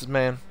excuses,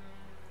 man.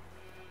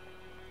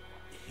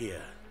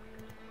 Here.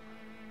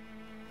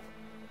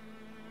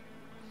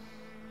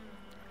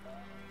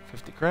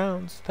 50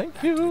 crowns. Thank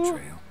Back to the you.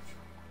 trail.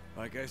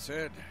 Like I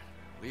said,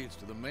 leads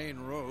to the main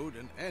road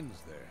and ends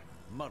there,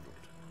 muddled.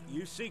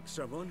 You seek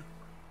someone?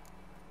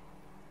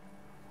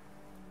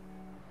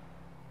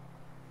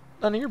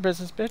 None of your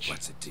business, bitch.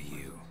 What's it to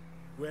you?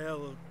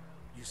 Well,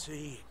 you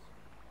see,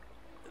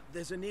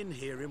 there's an inn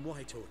here in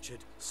White Orchard.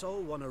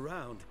 Sole one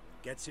around.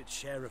 Gets its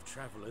share of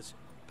travelers.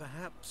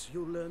 Perhaps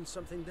you'll learn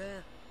something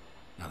there?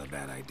 Not a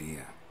bad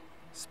idea.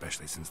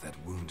 Especially since that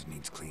wound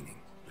needs cleaning.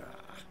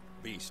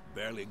 Beast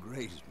barely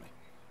grazed me.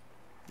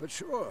 But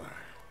sure,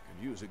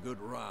 could use a good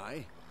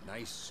rye.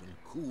 Nice and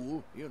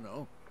cool, you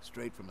know,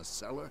 straight from a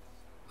cellar.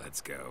 Let's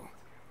go.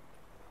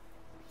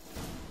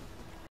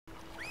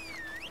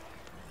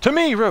 To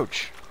me,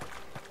 Roach.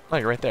 Oh,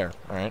 you're right there.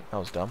 All right, that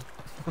was dumb.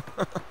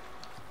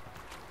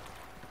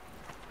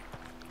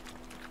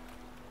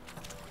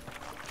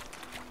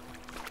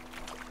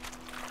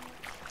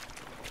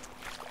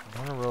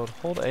 On a road,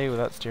 hold A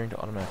without steering to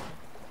automatic.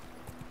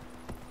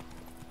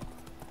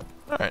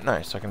 Alright,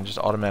 nice. So I can just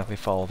automatically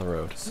follow the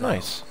road. So,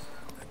 Nice.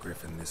 a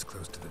griffin this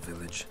close to the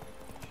village.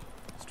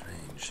 Strange.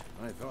 strange.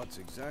 My thoughts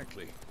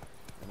exactly.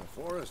 In the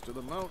forest to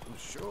the mountain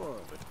shore,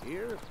 but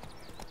here,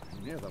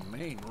 near the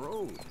main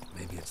road.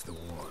 Maybe it's the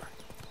war.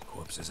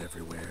 Corpses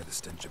everywhere, the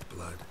stench of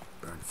blood,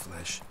 burned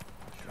flesh.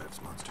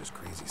 Drives monsters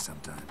crazy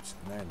sometimes.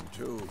 Men,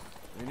 too.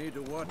 We need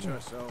to watch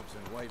ourselves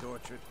in White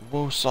Orchard.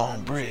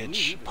 Wosong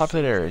Bridge.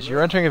 Populated areas.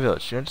 You're entering a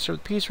village. You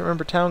disturb peace.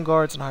 Remember, town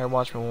guards and hired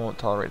watchmen won't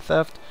tolerate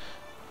theft.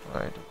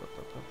 Alright.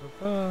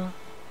 You're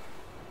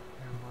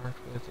marked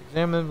with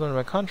examine, learn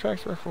my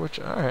contracts, for which.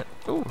 Alright.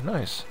 Ooh,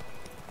 nice.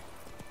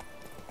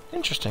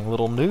 Interesting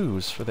little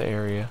news for the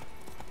area.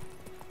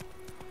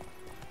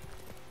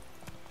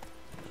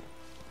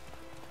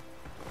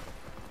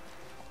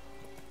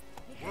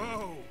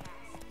 Whoa!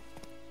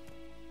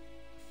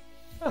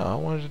 Oh, I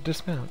wanted to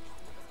dismount.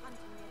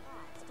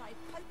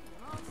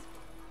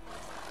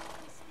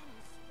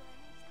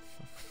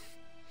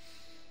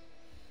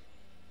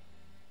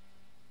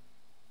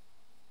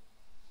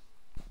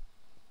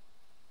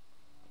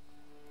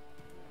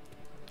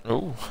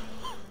 Oh.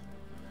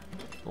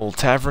 Old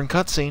tavern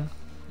cutscene.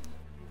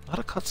 A lot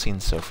of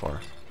cutscenes so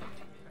far.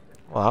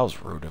 Well, that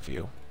was rude of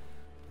you.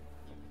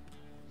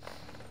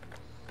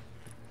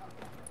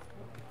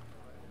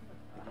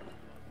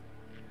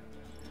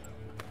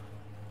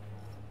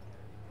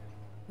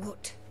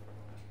 What?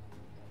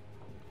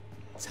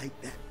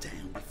 Take that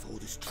down before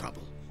there's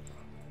trouble.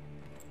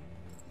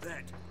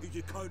 That is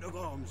a coat of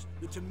arms,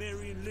 the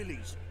Temerian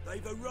lilies.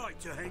 They've a right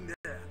to hang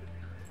there.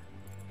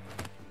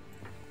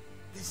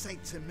 This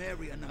ain't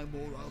Temeria no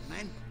more, old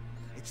man.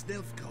 It's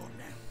Nilfgaard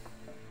now.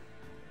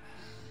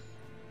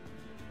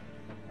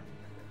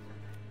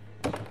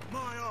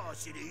 My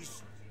arse it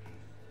is.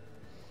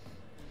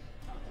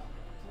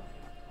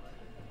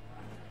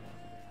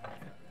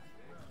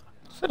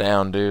 Sit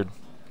down, dude.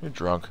 You're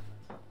drunk.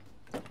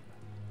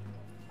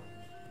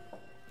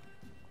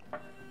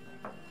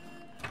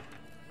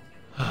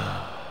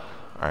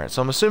 Alright,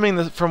 so I'm assuming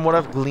that from what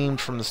I've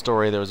gleaned from the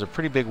story, there was a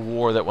pretty big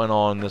war that went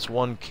on. This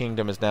one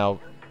kingdom is now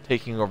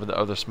taking over the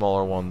other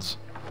smaller ones.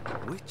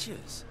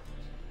 Witches?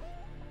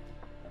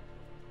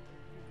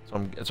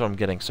 That's what I'm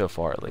getting so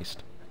far, at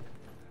least.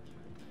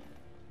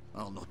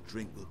 I'll not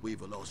drink with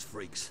Weaverlaw's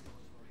freaks.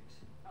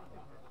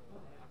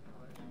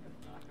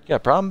 You got a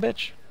problem,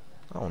 bitch?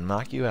 I'll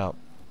knock you out.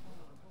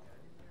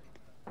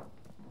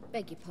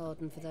 Beg your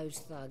pardon for those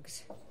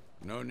thugs.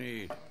 No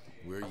need.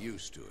 We're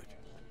used to it.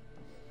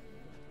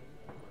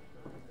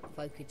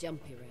 Folk are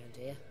jumpy round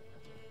here.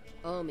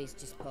 Armies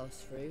just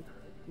passed through.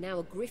 Now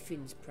a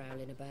griffin's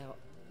prowling about.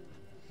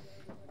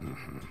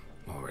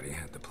 Already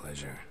had the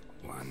pleasure.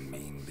 One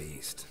mean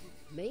beast.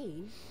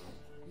 Mean?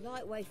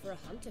 Light way for a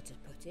hunter to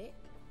put it.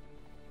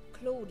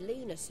 Clawed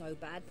Lena so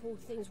bad, poor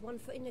thing's 1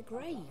 foot in the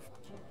grave.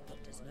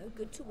 But does no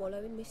good to wallow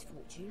in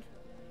misfortune.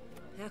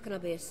 How can I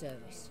be of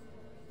service?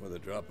 With a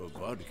drop of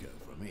vodka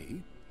for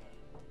me.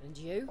 And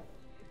you?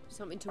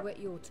 Something to wet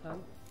your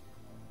tongue?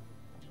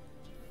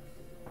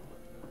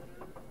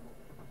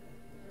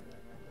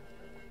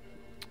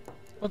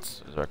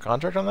 Is there a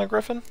contract on that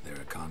griffin? There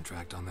a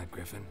contract on that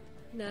griffin?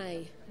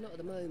 Nay, not at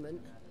the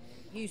moment.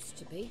 Used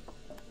to be.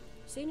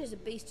 Soon as a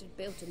beast had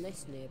built a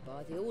nest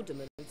nearby, the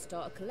alderman would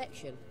start a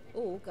collection,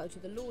 or go to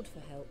the lord for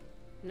help.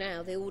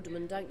 Now the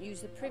alderman don't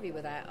use the privy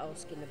without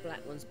asking the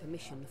Black One's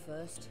permission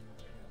first.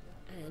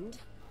 And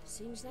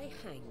seems they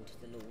hanged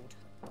the lord.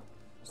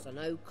 So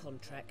no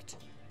contract.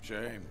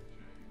 Shame.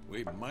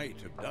 We might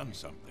have done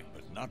something,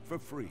 but not for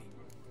free.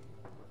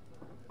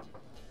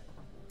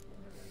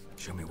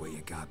 Show me what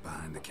you got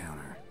behind the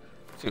counter.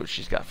 See what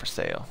she's got for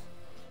sale.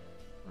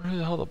 Where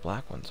the hell the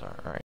black ones are?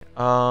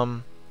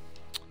 Alright.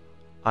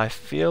 I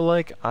feel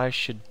like I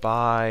should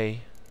buy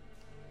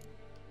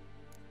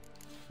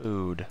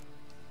food.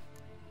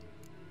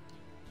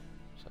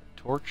 So,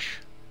 torch.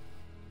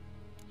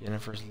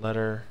 Yennefer's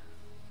letter.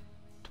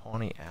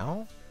 Tawny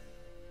Owl?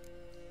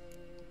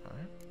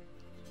 Alright.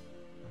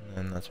 And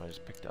then that's what I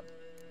just picked up.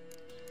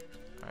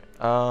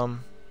 Alright.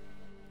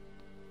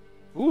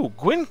 Ooh,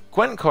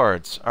 Gwent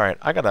cards. All right,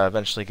 I gotta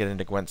eventually get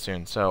into Gwent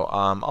soon, so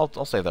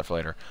I'll save that for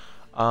later.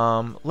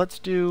 Let's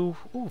do.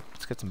 Ooh,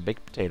 let's get some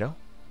baked potato.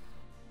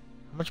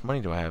 How much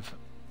money do I have?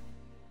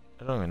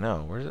 I don't even know.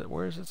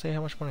 Where does it say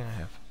how much money I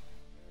have?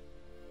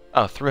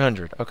 Oh,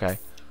 300. Okay.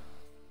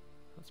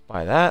 Let's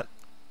buy that.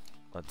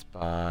 Let's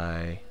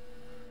buy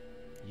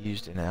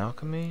used in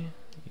alchemy.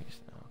 Used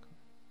in alchemy.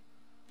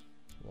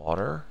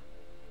 Water.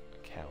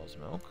 Cow's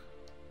milk.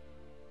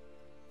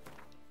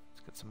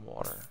 Let's get some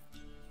water.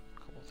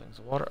 Things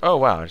of water. Oh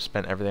wow, I just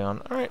spent everything on.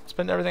 Alright,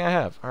 spend everything I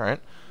have. Alright.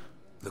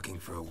 Looking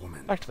for a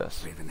woman. Back to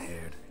this. Raven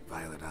haired,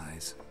 violet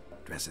eyes,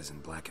 dresses in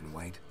black and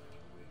white.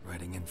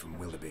 Riding in from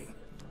Willoughby.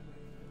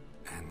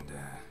 And,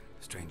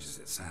 strange as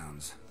it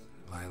sounds,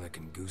 lilac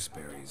and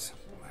gooseberries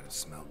might have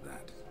smelled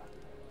that.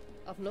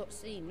 I've not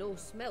seen nor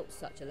smelt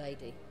such a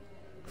lady.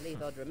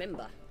 Believe I'd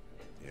remember.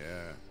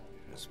 Yeah,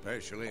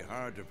 especially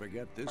hard to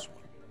forget this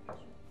one.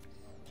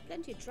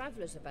 Plenty of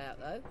travellers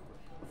about, though.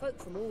 Folk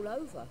from all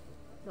over.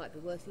 Might be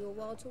worth your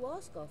while to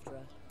ask after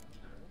her.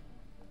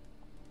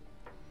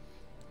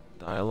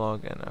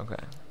 Dialogue and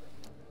okay.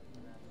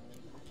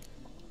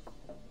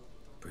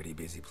 Pretty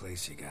busy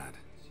place you got.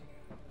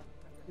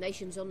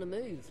 Nations on the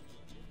move.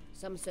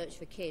 Some search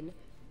for kin,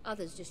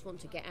 others just want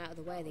to get out of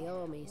the way of the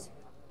armies.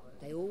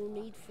 They all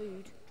need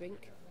food,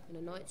 drink, and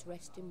a night's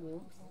rest in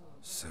warmth.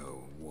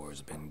 So,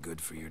 war's been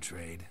good for your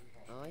trade?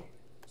 Aye,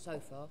 so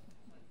far.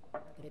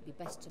 But it'd be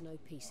best to know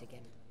peace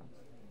again.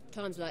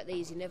 Times like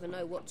these, you never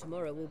know what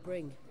tomorrow will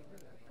bring.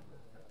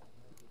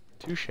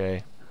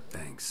 Touché.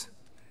 Thanks.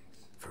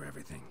 For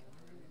everything.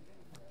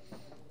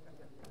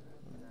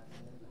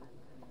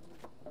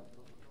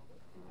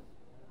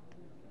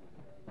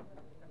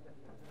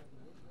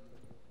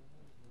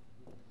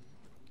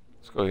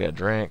 Let's go get a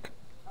drink.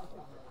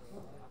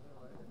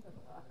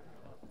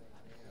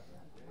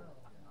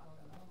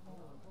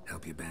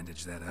 Help you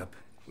bandage that up?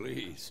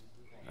 Please.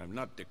 I'm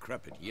not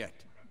decrepit yet.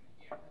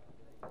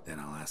 Then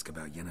I'll ask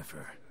about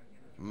Yennefer.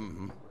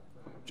 Mm-hmm.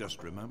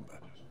 Just remember,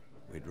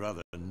 we'd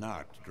rather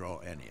not draw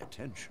any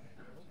attention.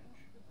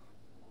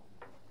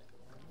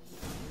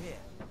 Here,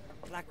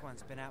 Black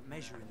One's been out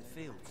measuring the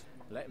fields.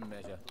 Let him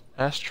measure.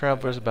 Ask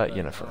travelers about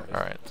Yennefer.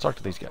 Alright, let's talk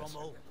to these guys.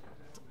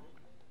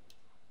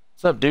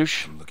 What's up,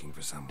 douche? I'm looking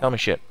for someone. Tell me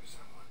shit.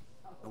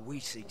 We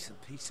seek some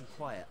peace and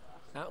quiet.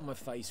 Out of my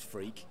face,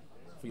 freak.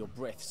 For your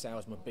breath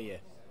sours my beer.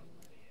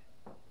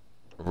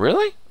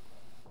 Really?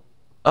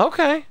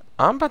 Okay.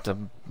 I'm about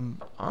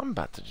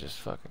to just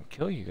fucking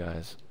kill you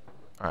guys.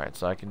 Alright,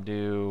 so I can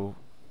do...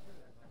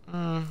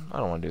 I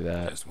don't want to do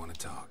that. Just want to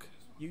talk.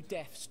 You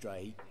deaf,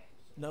 Stray.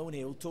 No one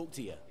here will talk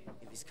to you.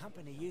 If it's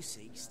company you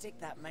seek, stick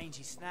that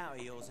mangy snout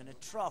of yours in a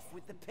trough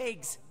with the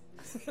pigs.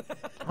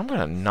 I'm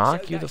gonna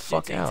knock you the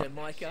fuck out.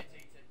 Micah.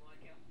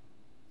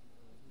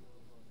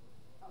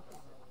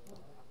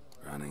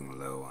 Running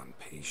low on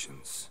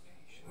patience.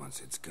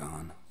 Once it's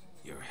gone,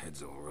 your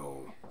heads will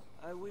roll.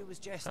 Oh, we was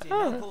jesting.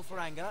 No call for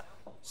anger.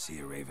 See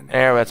a raven.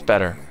 There, that's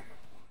better.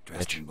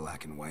 Dressed in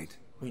black and white.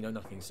 We know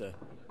nothing, sir.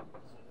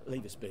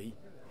 Leave us be.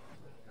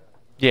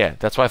 Yeah,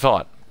 that's what I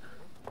thought.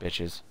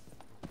 Bitches.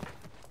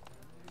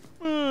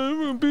 I'm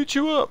gonna beat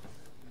you up.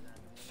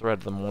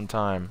 Thread them one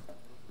time.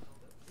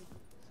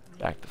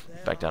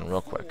 Back down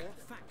real quick.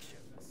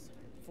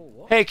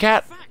 Hey,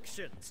 cat.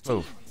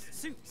 Move.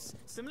 Suits,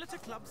 similar to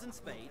clubs and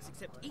spades,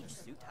 except each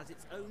suit has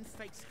its own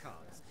face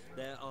cards.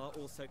 There are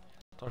also...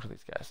 Talk to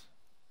these guys.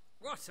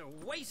 What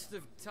a waste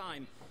of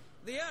time.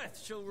 The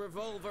Earth shall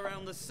revolve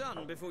around the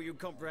sun before you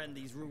comprehend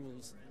these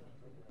rules.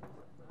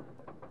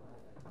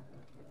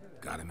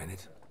 Got a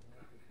minute?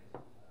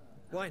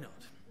 Why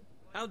not?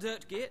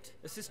 Aldert Geert,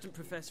 Assistant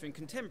Professor in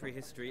Contemporary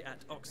History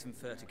at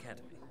Oxenfurt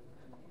Academy.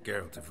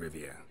 Geralt of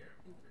Rivia.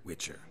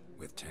 Witcher,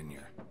 with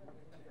tenure.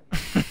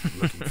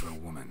 Looking for a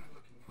woman.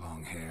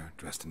 Long hair,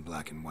 dressed in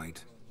black and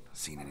white.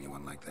 Seen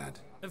anyone like that?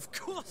 Of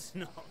course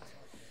not.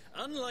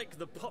 Unlike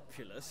the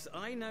populace,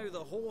 I know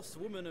the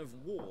horsewoman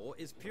of war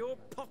is pure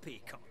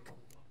poppycock.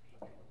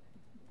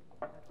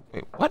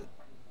 Wait, what?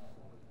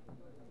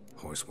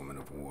 Horsewoman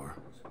of war.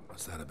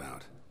 What's that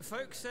about?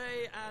 Folks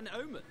say an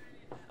omen.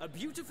 A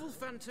beautiful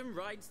phantom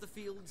rides the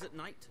fields at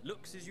night,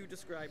 looks as you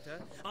described her.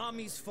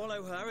 Armies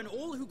follow her, and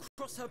all who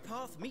cross her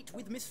path meet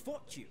with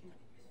misfortune.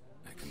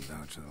 I can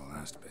vouch for the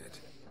last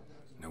bit.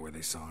 Know where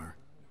they saw her?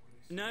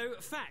 No,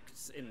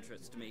 facts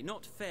interest me,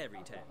 not fairy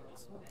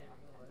tales.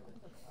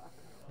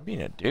 You're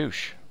being a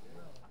douche.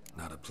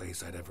 Not a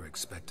place I'd ever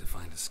expect to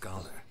find a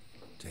scholar.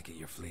 Take it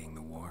you're fleeing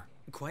the war?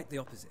 Quite the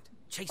opposite.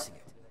 Chasing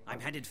it. I'm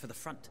headed for the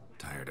front.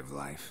 Tired of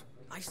life?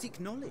 I seek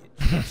knowledge,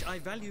 which I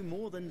value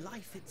more than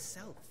life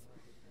itself.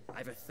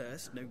 I've a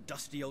thirst no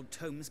dusty old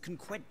tomes can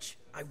quench.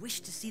 I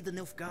wish to see the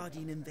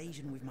Nilfgaardian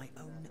invasion with my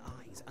own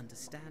eyes,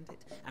 understand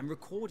it, and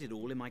record it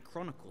all in my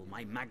chronicle,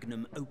 my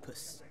magnum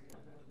opus.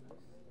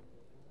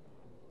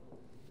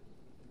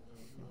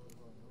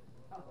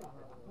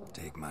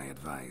 Take my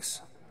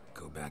advice.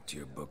 Go back to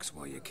your books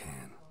while you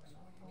can.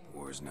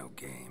 War's no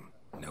game.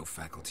 No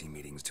faculty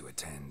meetings to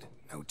attend.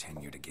 No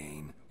tenure to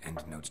gain.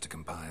 Endnotes to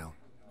compile.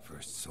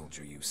 First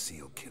soldier you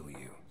see will kill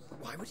you.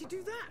 Why would he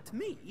do that?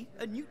 Me?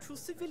 A neutral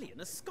civilian?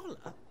 A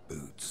scholar?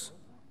 Boots.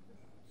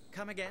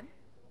 Come again?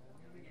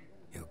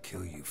 He'll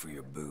kill you for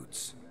your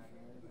boots.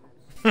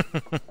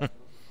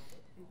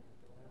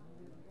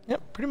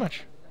 Yep, pretty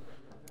much.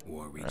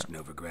 War reached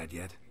Novigrad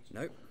yet?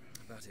 Nope,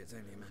 but it's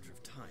only a matter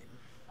of time.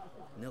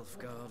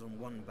 Nilfgaard on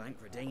one bank,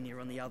 Redania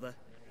on the other,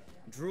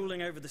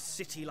 drooling over the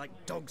city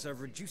like dogs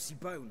over a juicy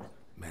bone.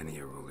 Many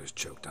a ruler's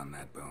choked on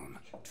that bone.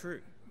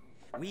 True.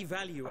 We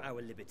value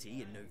our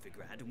liberty in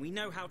Novigrad, and we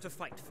know how to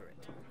fight for it.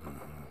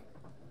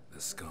 The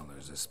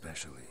scholars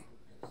especially.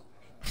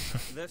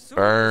 The sword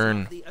Burn.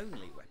 is not the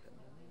only weapon.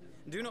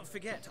 Do not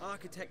forget,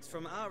 architects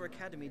from our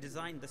academy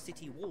designed the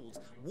city walls.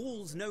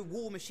 Walls no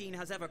war machine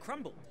has ever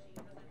crumbled.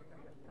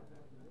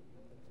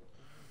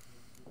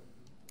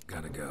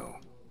 Gotta go.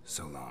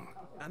 So long.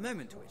 A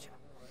moment, Witcher.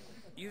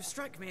 You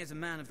strike me as a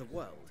man of the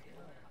world.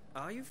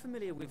 Are you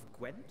familiar with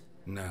Gwent?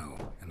 No,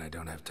 and I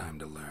don't have time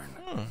to learn.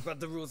 But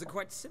the rules are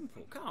quite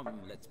simple. Come,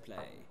 let's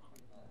play.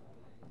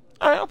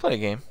 Alright, I'll play a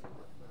game.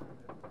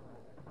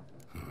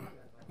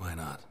 Why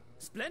not?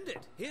 Splendid.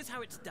 Here's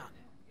how it's done.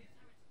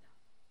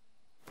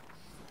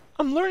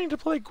 I'm learning to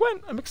play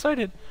Gwent. I'm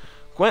excited.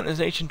 Gwent is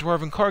an ancient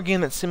dwarven card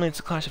game that simulates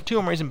a clash of two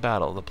armies in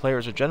battle. The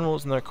players are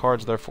generals and their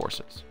cards are their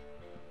forces.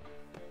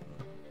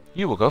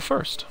 You will go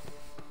first.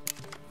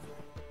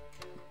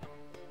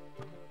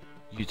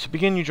 To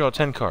begin, you draw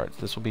 10 cards.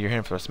 This will be your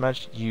hand for the rest of the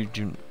match. You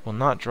will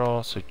not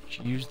draw, so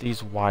use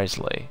these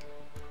wisely.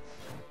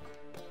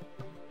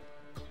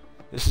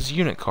 This is a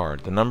unit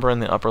card. The number in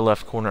the upper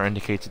left corner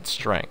indicates its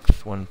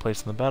strength. When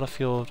placed on the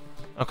battlefield...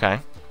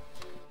 Okay.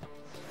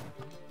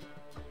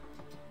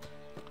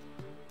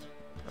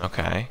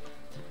 Okay.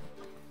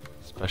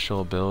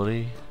 Special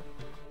ability.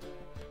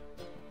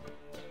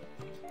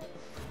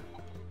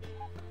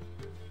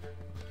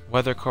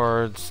 Weather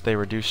cards, they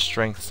reduce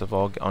strengths of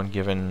all on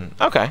given...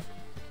 Okay.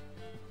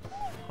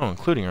 Oh,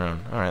 including your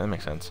own. Alright, that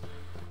makes sense.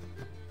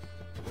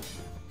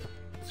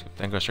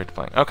 Then go straight to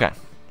playing. Okay.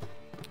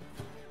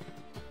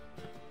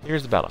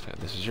 Here's the battlefield.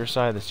 This is your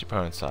side, this is your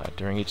opponent's side.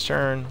 During each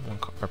turn, one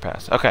card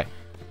pass. Okay.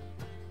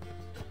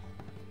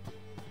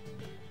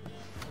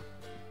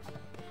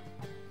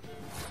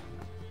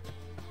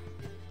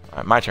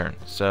 Alright, my turn.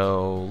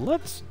 So,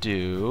 let's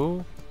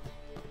do...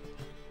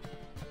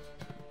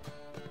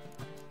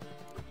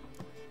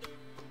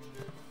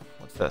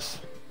 What's this?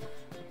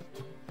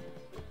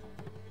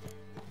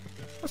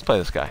 Let's play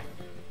this guy.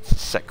 It's a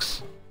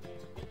 6.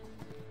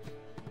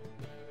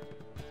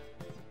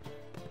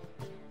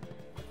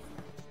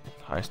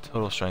 Highest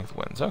total strength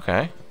wins.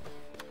 Okay.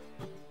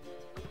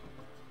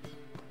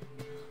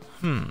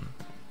 Hmm.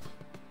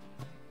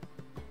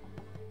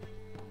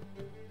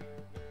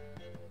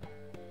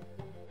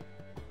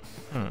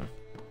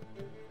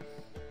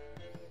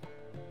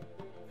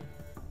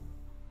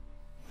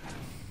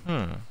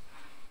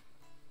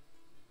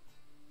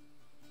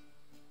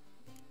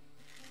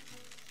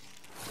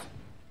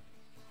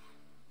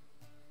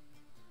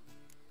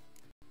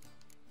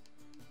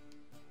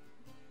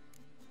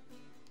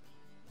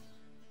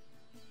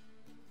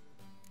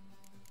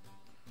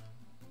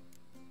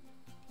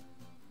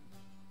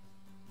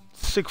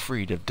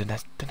 Siegfried of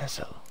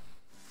Denessel.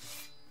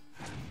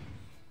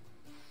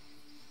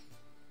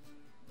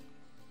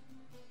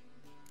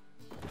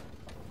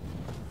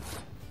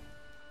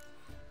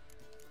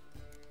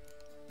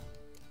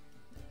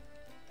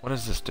 What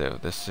does this do?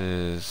 This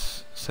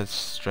is sets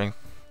strength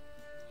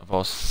of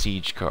all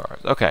siege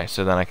cards. Okay,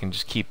 so then I can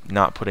just keep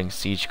not putting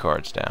siege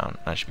cards down.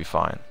 I should be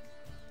fine.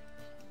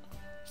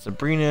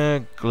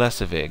 Sabrina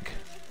Glesevig.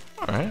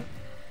 Alright.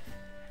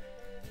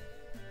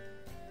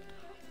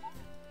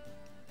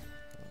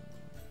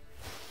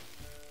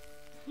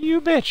 You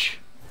bitch!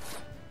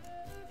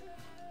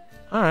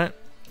 Alright.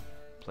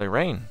 Play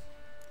Rain.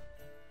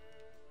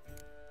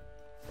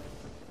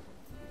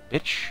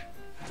 Bitch.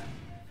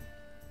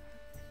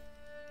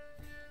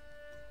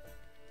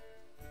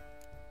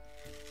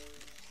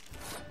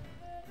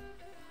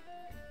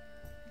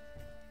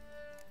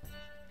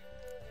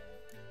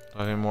 Do I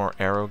have any more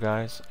arrow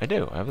guys? I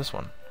do. I have this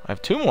one. I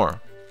have 2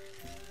 more.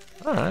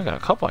 Alright, I got a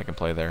couple I can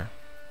play there.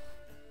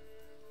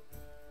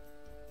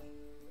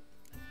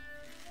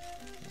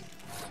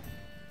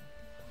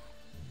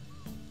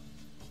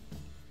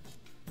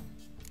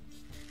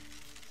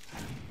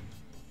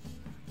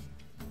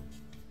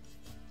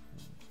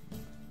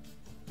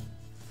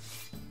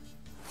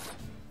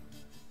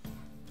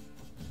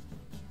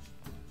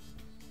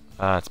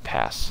 It's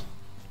pass.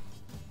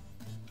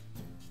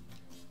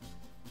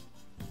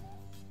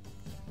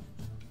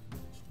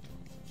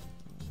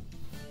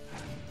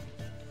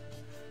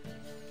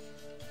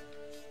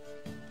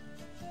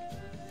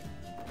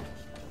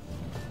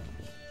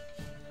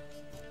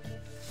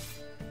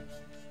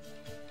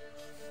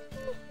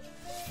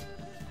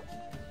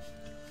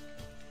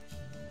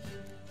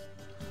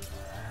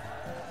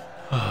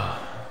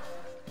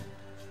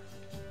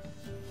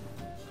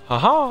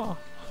 Haha!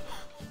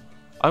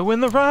 I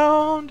win the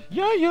round!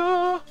 Yeah,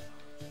 yeah!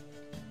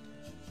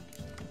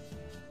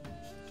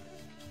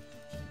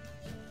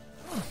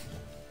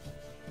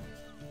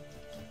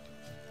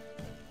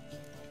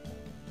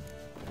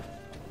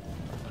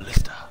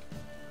 Ballista.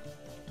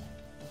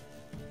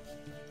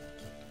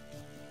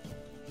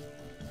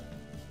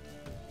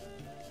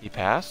 He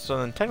passed, so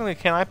then technically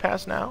can I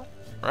pass now?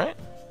 Right?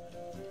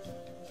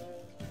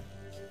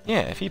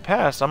 Yeah, if he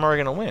passed, I'm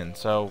already gonna win,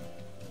 so...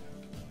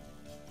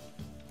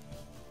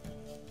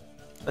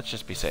 Let's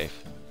just be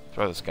safe.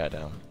 Throw this guy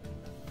down.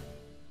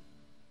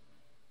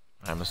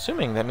 I'm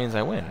assuming that means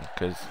I win,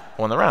 because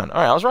I won the round.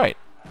 Alright, I was right.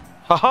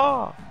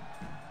 Haha!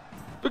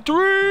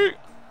 Victory!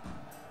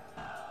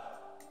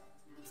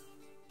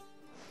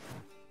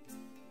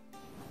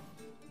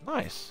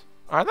 Nice.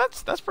 Alright,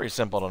 that's pretty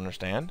simple to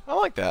understand. I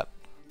like that.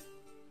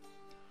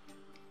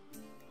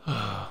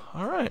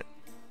 Alright.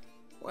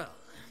 Well,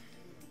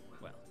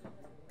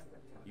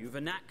 you've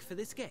a knack for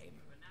this game.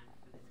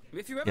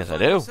 If you ever Yes, I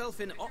find do.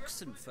 yourself in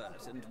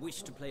Oxenfurt and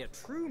wish to play a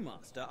true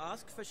master,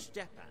 ask for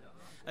Stepan.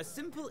 A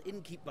simple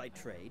innkeep by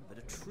trade, but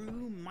a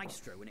true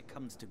maestro when it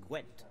comes to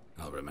Gwent.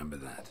 I'll remember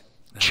that.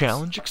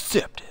 Challenge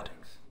accepted.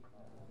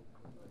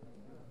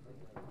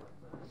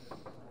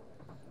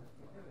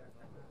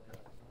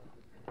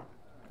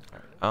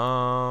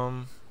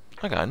 I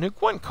got a new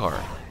Gwent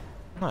card.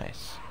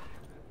 Nice.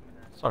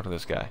 Let's talk to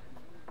this guy.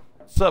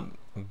 What's up,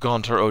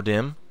 Gaunter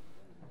Odim?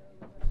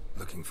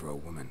 Looking for a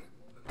woman.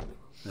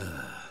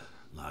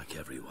 Like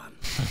everyone.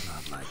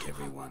 Not like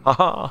everyone.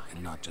 Haha.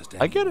 And not just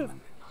I get it.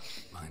 woman.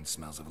 Mine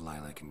smells of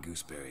lilac and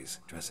gooseberries,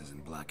 dresses in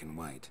black and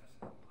white.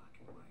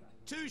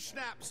 2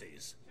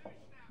 schnapsies.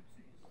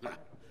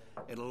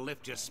 It'll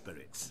lift your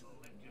spirits.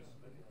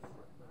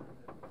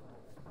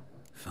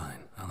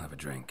 Fine, I'll have a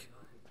drink.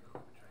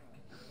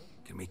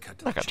 Can we cut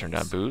to That the got turned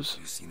down chase? booze.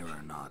 You seen her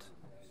or not?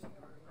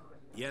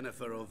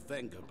 Yennefer of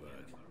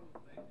Vengerberg.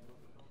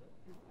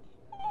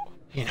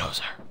 He knows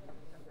her.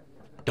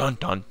 Dun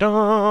dun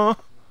dun.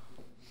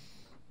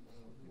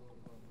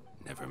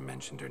 Never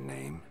mentioned her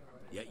name.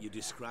 Yet you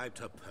described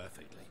her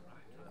perfectly.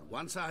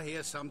 Once I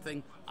hear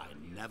something, I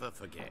never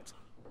forget.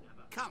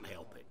 Can't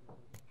help it.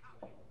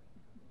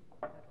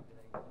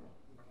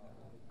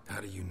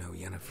 How do you know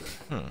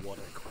Yennefer? What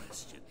a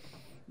question.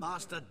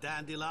 Master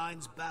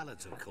Dandelion's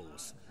ballads, of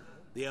course.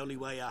 The only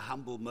way a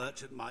humble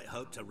merchant might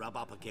hope to rub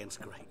up against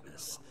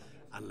greatness.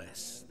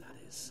 Unless,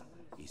 that is,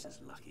 he's as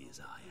lucky as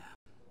I am.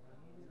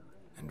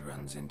 And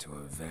runs into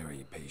a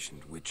very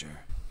patient witcher.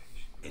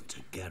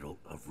 Into Geralt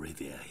of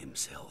Rivia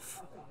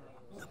himself.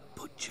 The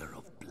Butcher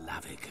of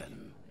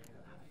Blaviken.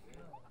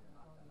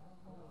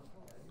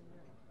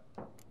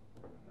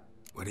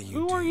 What do you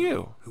Who do? are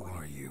you? Who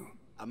are you?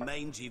 A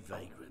mangy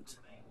vagrant.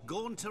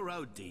 Gaunter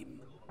Odim,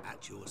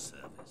 at your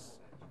service.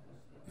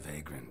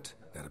 Vagrant.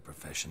 That a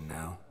profession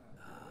now?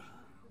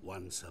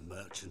 Once a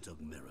merchant of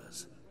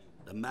mirrors.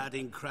 The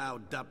madding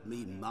crowd dubbed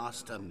me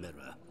Master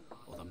Mirror,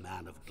 or the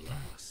Man of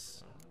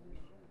Glass.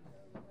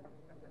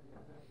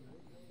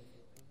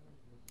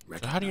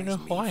 So how do you know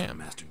who I am?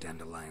 Master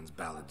Dandelion's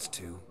ballads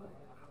too.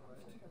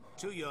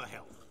 To your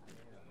health.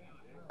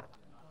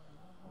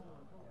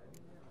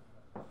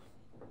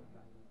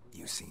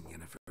 You seen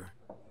Yennefer?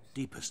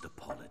 Deepest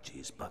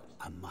apologies, but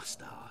I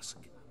must ask.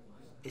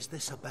 Is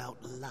this about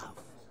love?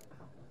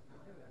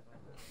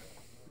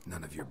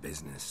 None of your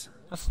business.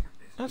 That's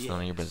Yes.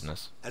 none of your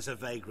business. As a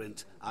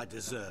vagrant, I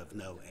deserve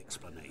no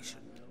explanation.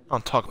 I'll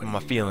talk about What my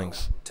do you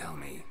feelings. know? Tell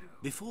me.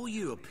 Before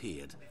you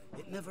appeared,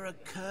 it never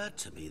occurred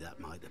to me that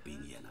might have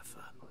been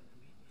Yennefer.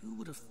 Who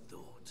would have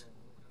thought?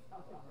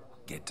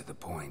 Get to the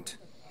point.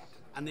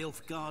 An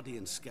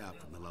Nilfgaardian scout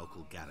from the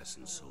local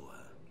garrison saw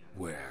her.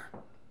 Where?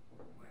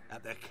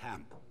 At their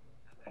camp.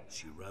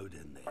 She rode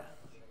in there.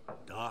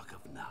 Dark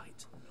of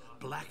night.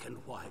 Black and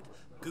white.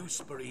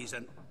 Gooseberries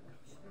and...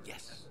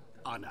 Yes,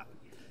 I know.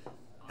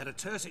 Had a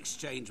terse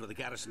exchange with the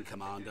garrison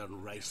commander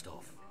and raced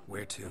off.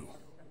 Where to?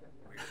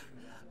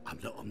 I'm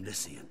not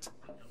omniscient.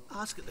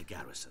 Ask at the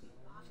garrison.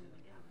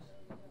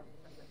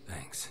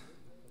 Thanks.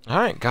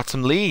 Alright, got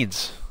some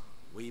leads.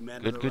 We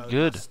men Good, of the good, road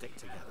good. must stick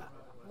together.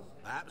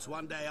 Perhaps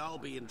one day I'll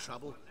be in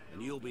trouble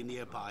and you'll be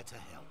nearby to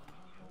help.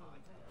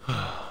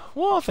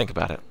 Well, I'll think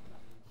about it.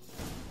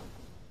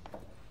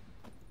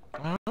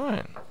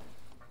 Alright.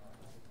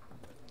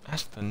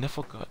 Ask the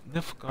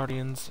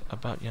Nilfgaardians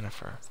about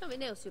Yennefer.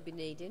 Something else you'll be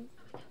needing.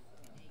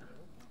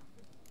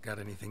 Got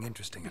anything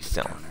interesting under the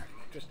Selling. counter?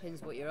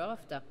 Depends what you're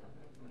after.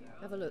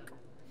 Have a look.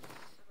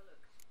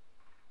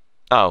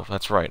 Oh,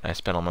 that's right. I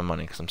spent all my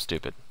money because I'm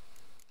stupid.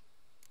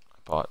 I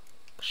bought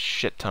a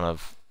shit ton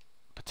of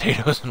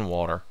potatoes and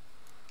water.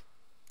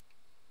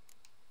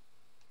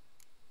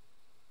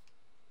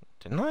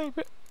 Didn't I?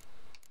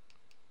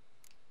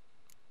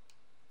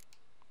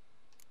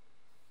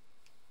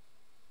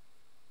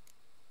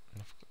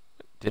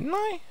 Didn't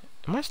I?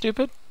 Am I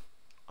stupid?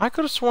 I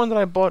could have sworn that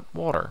I bought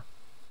water.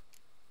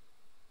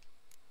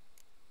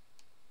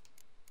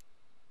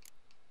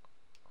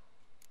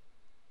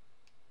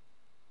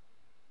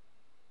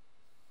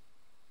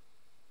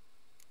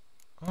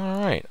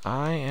 Alright,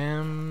 I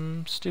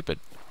am stupid,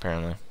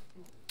 apparently.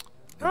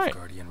 Alright.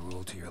 Guardian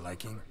rule to your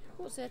liking?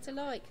 What's there to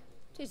like?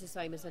 'Tis the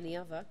same as any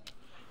other.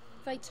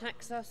 They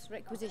tax us,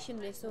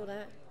 requisition this or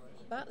that.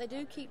 But they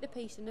do keep the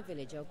peace in the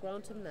village, I'll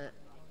grant them that.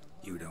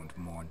 You don't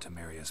mourn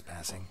Temeria's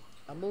passing?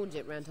 I mourned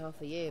it round half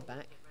a year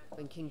back,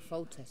 when King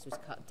Foltest was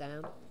cut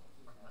down.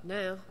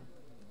 Now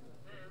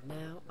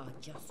I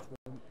just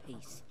want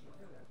peace.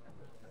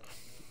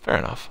 Fair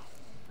enough.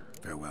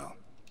 Farewell.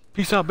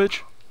 Peace out,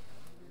 bitch.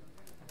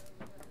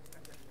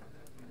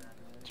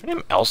 Is her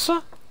name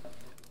Elsa?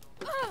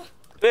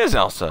 It is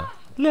Elsa.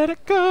 Let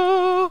it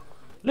go.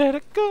 Let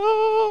it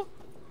go.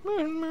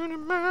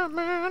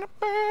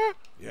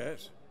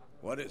 Yes?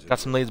 What is it? Got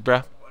some leads,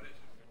 bruh.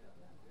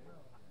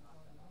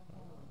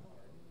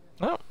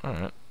 Oh,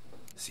 alright.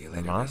 See you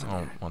Never later. mind. I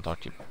Casimir. don't want to talk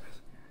to you.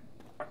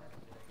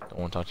 Don't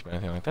want to talk to you about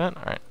anything like that.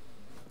 Alright.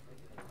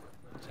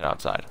 Let's head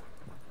outside.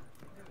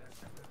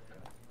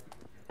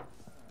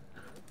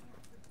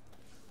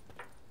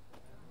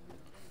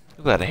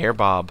 Look at that hair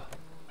bob.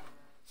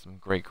 Some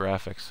great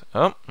graphics.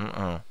 Oh,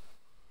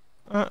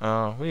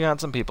 we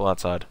got some people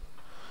outside.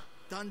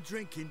 Done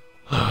drinking?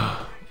 Look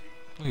at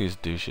these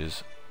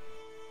douches.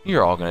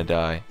 You're all gonna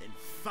die. Then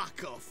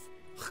fuck off.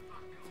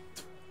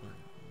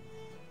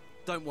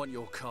 Don't want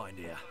your kind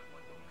here.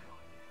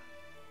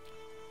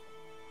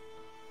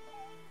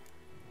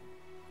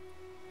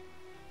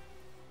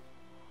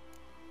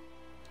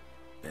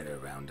 Better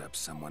round up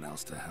someone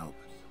else to help.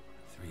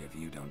 3 of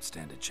you don't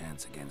stand a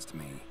chance against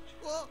me.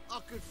 What? I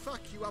could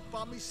fuck you up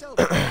by myself.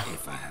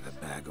 If I had a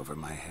bag over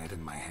my head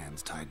and my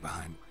hands tied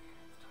behind...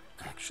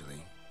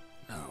 Actually,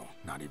 no,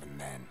 not even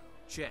then.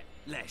 Chet,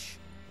 Lesh,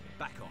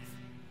 back off.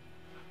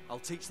 I'll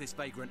teach this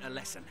vagrant a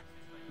lesson.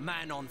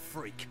 Man on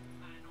freak.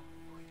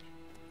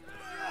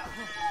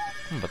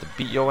 I'm about to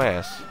beat your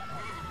ass.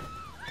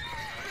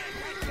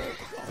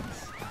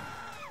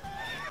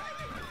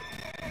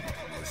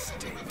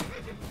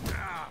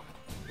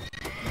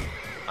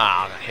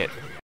 Ah, I got hit.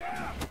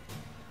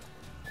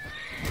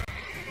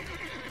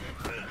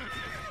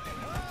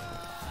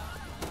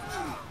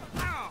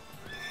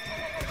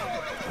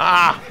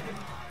 Ah!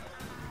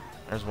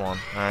 There's one.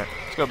 Alright,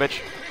 let's go,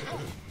 bitch.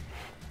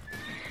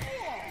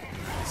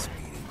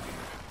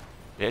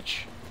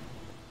 Bitch.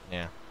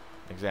 Yeah,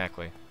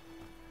 exactly.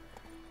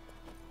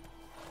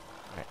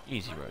 Alright,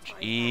 easy, Roach.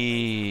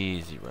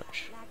 Easy,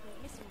 Roach.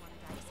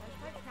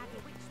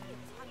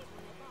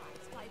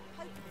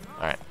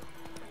 Alright.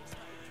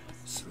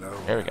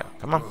 There we go.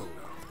 Come on.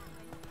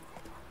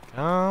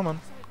 Come on.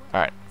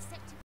 Alright.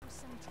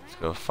 Let's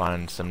go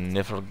find some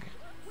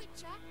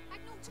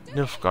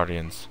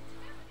Nilfgaardians.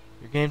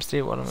 Your game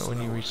state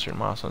when you reach certain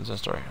milestones in the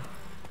story.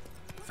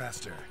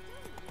 Faster.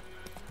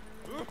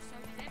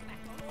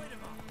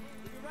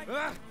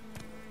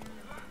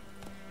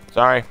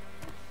 Sorry.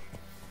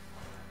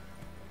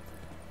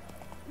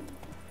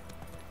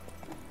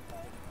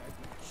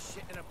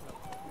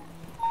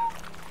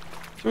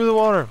 Through the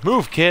water.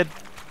 Move, kid.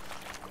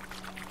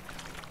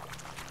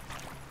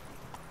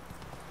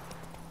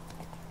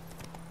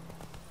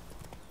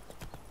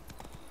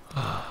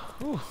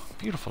 Ooh,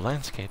 beautiful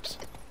landscapes.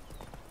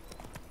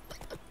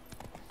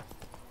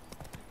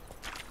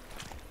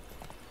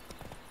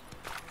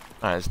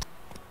 Alright.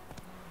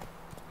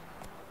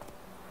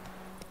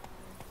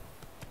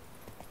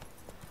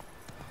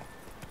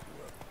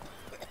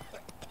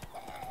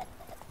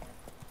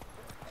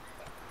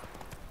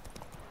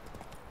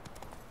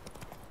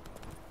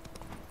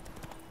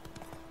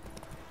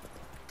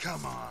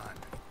 Come on.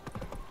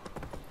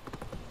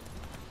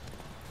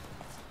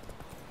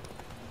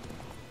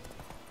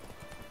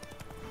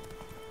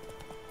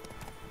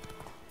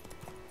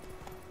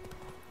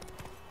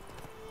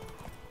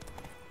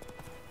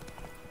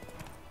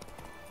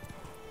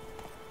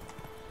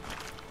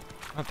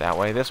 Not that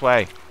way, this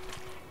way.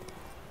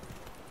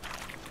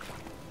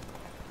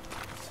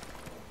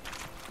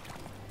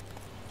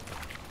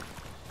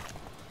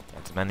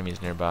 Got some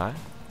enemies nearby.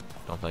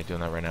 Don't feel like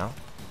doing that right now.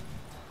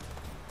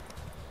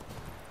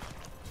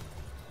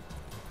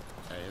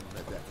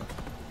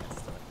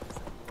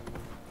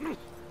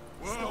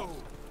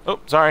 Oh,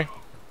 sorry.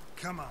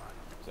 Come on.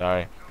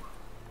 Sorry.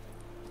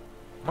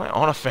 Am I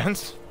on a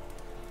fence?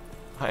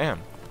 I am.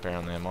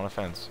 Apparently, I'm on a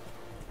fence.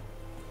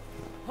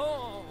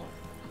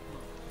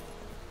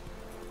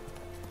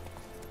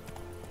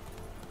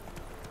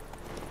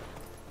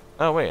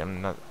 Oh wait,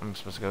 I'm not. I'm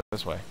supposed to go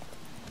this way.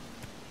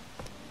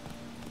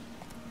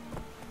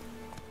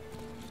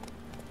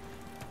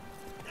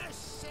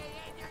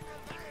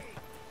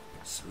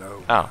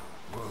 Slow. Oh.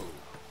 Whoa.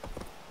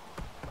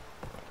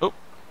 Oh.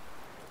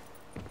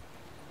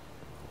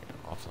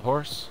 Off the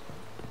horse.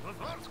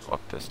 Let's go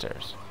up the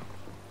stairs.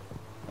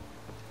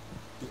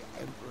 The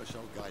Emperor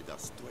shall guide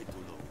us to a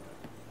Tulo.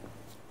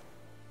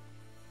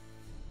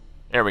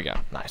 There we go.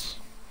 Nice.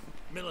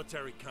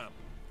 Military camp.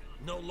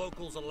 No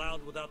locals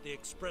allowed without the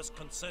express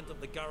consent of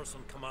the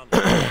garrison commander.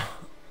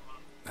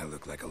 I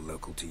look like a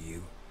local to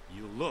you?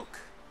 You look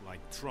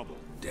like trouble.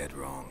 Dead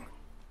wrong.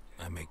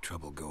 I make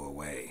trouble go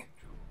away.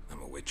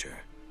 I'm a witcher.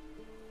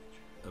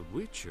 A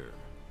witcher?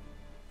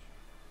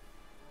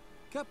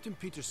 Captain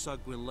Peter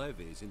Sagwin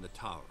Levy is in the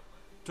tower.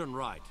 Turn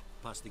right,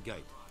 past the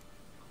gate.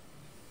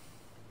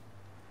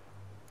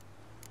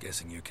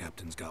 Guessing your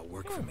captain's got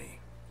work for me.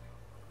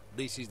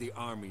 This is the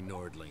army,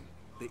 Nordling.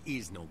 There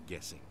is no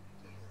guessing.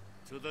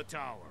 To the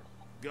tower.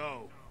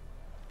 Go.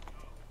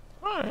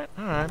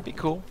 Alright, be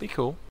cool, be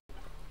cool.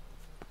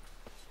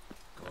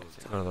 Go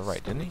to the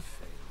right, didn't he?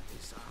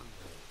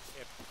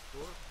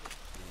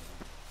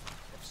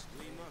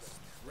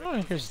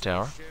 Oh, here's the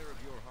tower.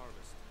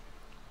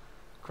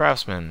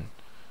 Craftsman.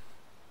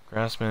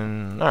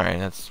 Craftsman. Alright,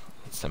 that's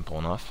simple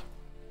enough.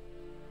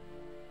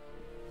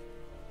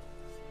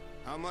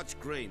 How much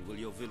grain will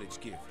your village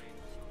give?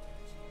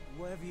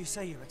 Whatever you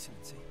say, Your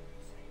Excellency.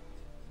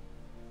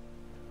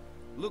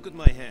 Look at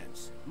my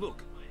hands.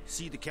 Look.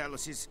 See the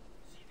calluses?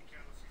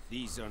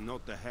 These are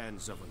not the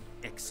hands of an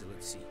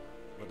excellency,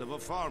 but of a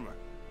farmer.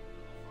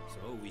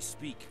 So we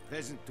speak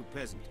peasant to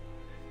peasant.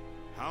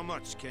 How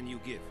much can you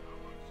give?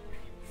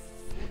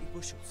 40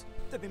 bushels.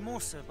 There'd be more,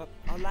 sir, but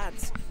our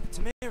lads,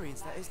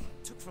 Temerians that is,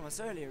 took from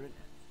us earlier and...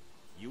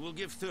 You will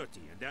give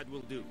 30, and that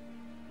will do.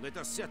 Let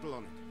us settle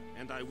on it,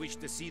 and I wish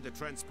to see the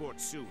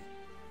transport soon.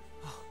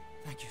 Oh,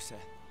 thank you, sir.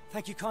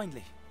 Thank you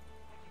kindly.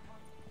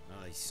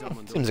 I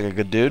summoned Seems like a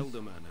good the dude.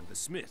 Elderman and the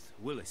smith,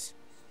 Willis.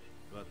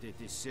 But it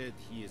is said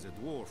he is a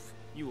dwarf.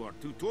 You are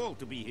too tall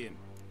to be him.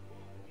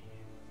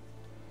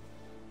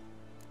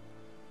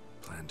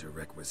 Plan plan to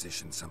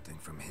requisition something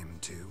from him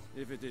too?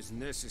 If it is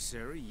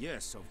necessary,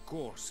 yes, of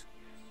course.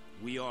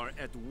 We are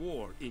at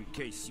war, in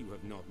case you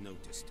have not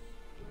noticed.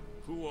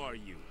 Who are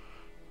you?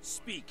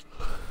 Speak.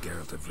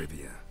 Geralt of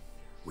Rivia,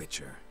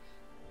 Witcher.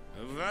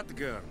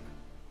 Vatgern.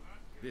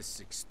 This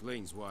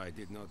explains why I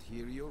did not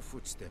hear your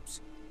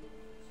footsteps.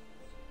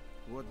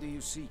 What do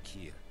you seek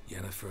here?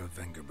 Yennefer of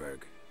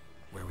Vengerberg.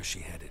 Where was she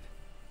headed?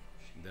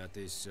 That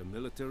is a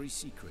military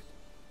secret.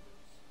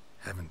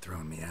 Haven't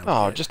thrown me out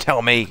Oh, yet. just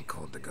tell me.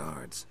 Called the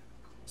guards.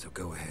 So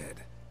go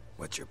ahead.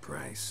 What's your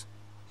price?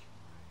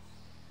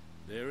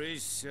 There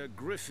is a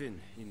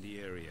griffin in the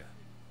area.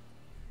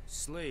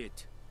 Slay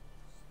it.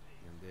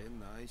 And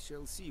then I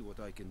shall see what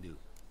I can do.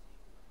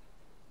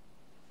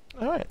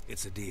 Alright.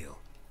 It's a deal.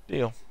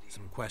 Deal.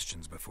 Some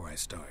questions before I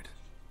start.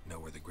 Know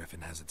where the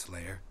griffin has its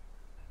lair?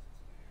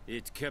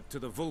 It kept to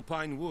the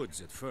Vulpine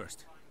Woods at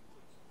first.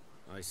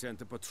 I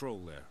sent a patrol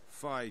there,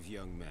 5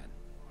 young men.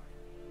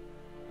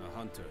 A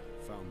hunter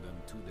found them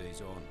 2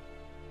 days on.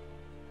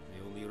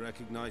 They only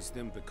recognized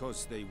them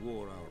because they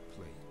wore our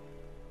plate.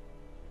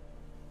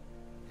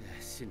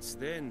 Since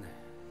then,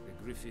 the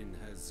griffin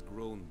has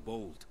grown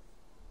bold.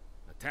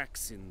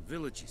 Attacks in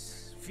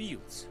villages,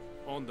 fields,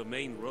 on the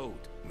main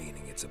road.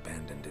 Meaning it's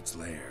abandoned its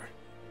lair.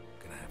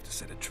 Gonna have to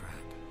set a trap.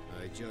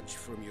 I judge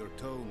from your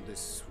tone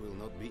this will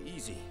not be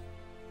easy.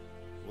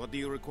 What do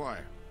you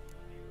require?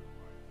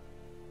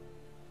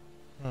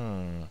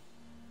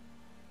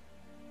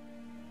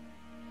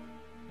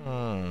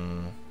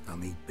 I'll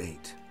need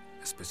bait,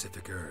 a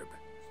specific herb,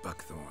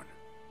 buckthorn.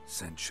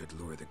 Scent should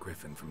lure the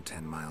griffin from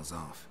 10 miles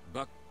off.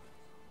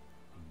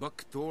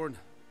 Buckthorn?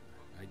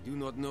 I do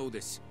not know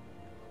this.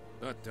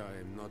 But I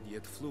am not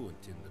yet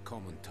fluent in the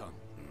common tongue.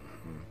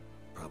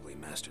 Probably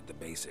mastered the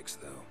basics,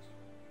 though.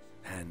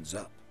 Hands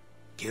up.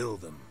 Kill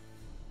them.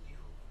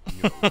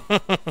 No.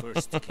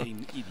 First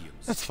came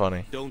idioms. That's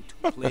funny. Don't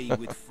play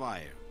with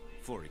fire,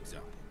 for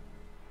example.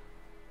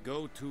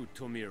 Go to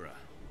Tomira,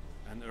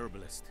 an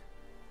herbalist.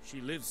 She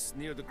lives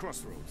near the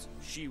crossroads.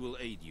 She will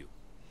aid you.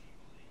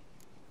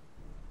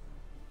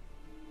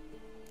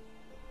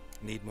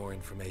 Need more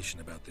information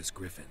about this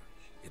griffin.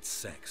 Its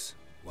sex,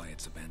 why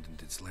it's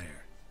abandoned its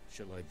lair.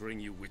 Shall I bring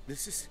you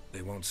witnesses?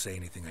 They won't say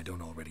anything I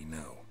don't already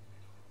know.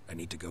 I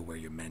need to go where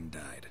your men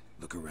died.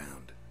 Look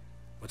around.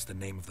 What's the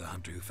name of the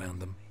hunter who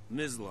found them?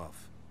 Mislav.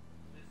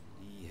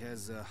 He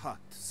has a hut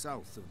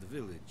south of the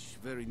village,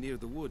 very near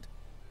the wood.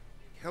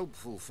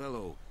 Helpful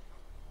fellow.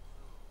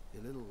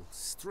 A little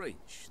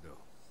strange, though.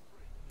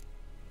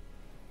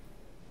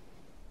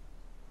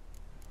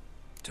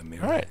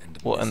 Tomira Alright, and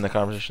we'll end the Mislav.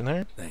 conversation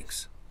there.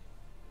 Thanks.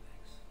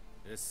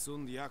 Es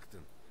sunt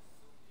jakten.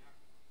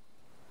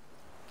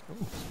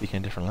 Ooh,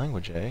 speaking a different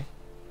language, eh?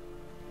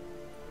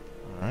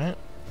 Alright.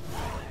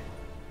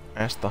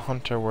 Ask the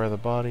hunter where the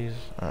bodies...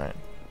 Alright.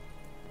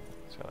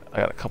 So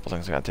I got a couple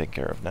things I gotta take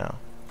care of now.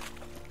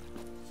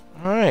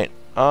 Alright,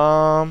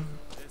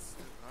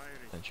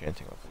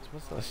 enchanting weapons.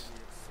 What's this?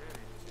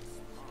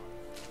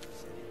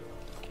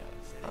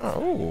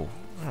 Oh, ooh.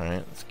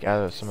 Alright, let's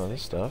gather some of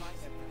this stuff.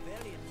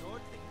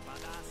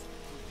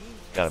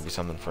 Gotta be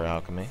something for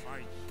alchemy.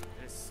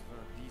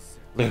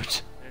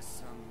 Loot.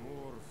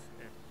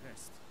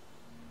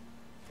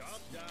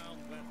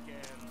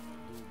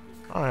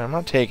 Alright, I'm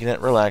not taking it.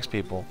 Relax,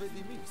 people.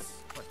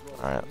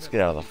 Alright, let's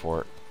get out of the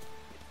fort.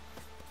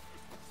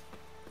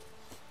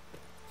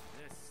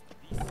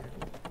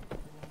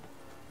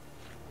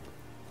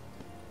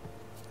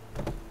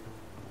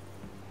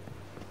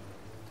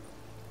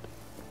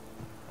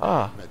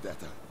 Ah.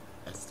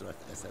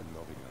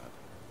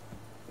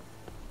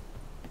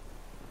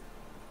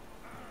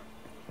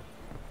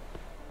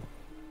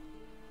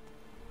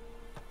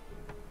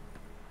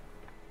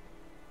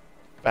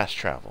 Fast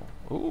travel.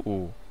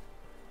 Ooh.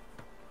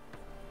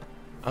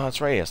 Oh, that's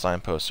right. Yeah,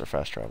 signposts are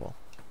fast travel.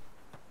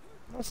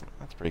 That's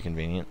pretty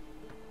convenient.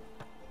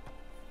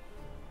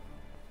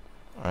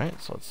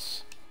 Alright, so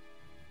let's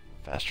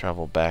fast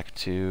travel back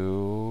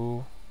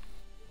to...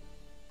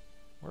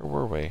 Where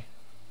were we?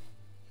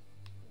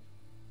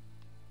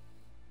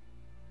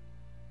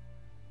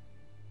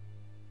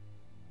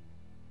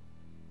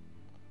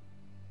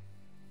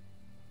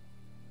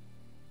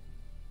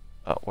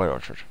 Oh, White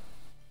Orchard.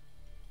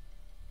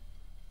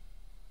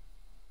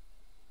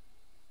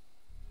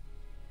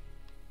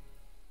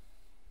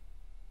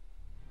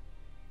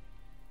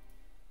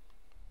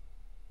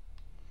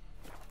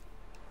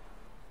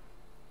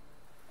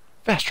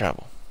 Fast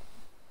travel.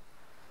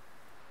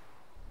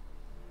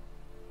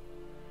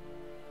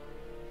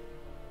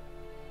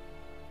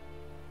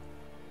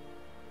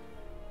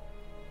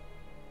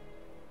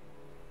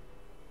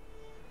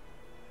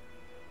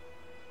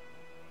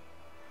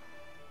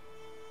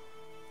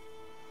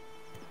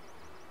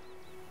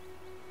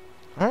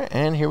 Alright,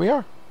 and here we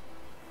are.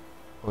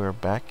 We're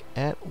back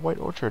at White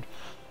Orchard.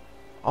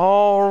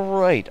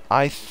 Alright,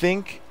 I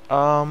think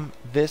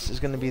this is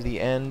going to be the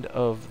end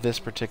of this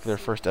particular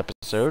first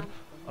episode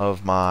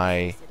of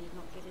my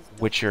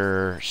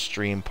Witcher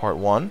stream part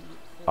 1.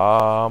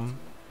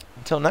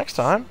 Until next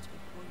time,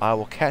 I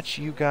will catch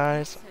you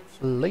guys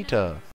later.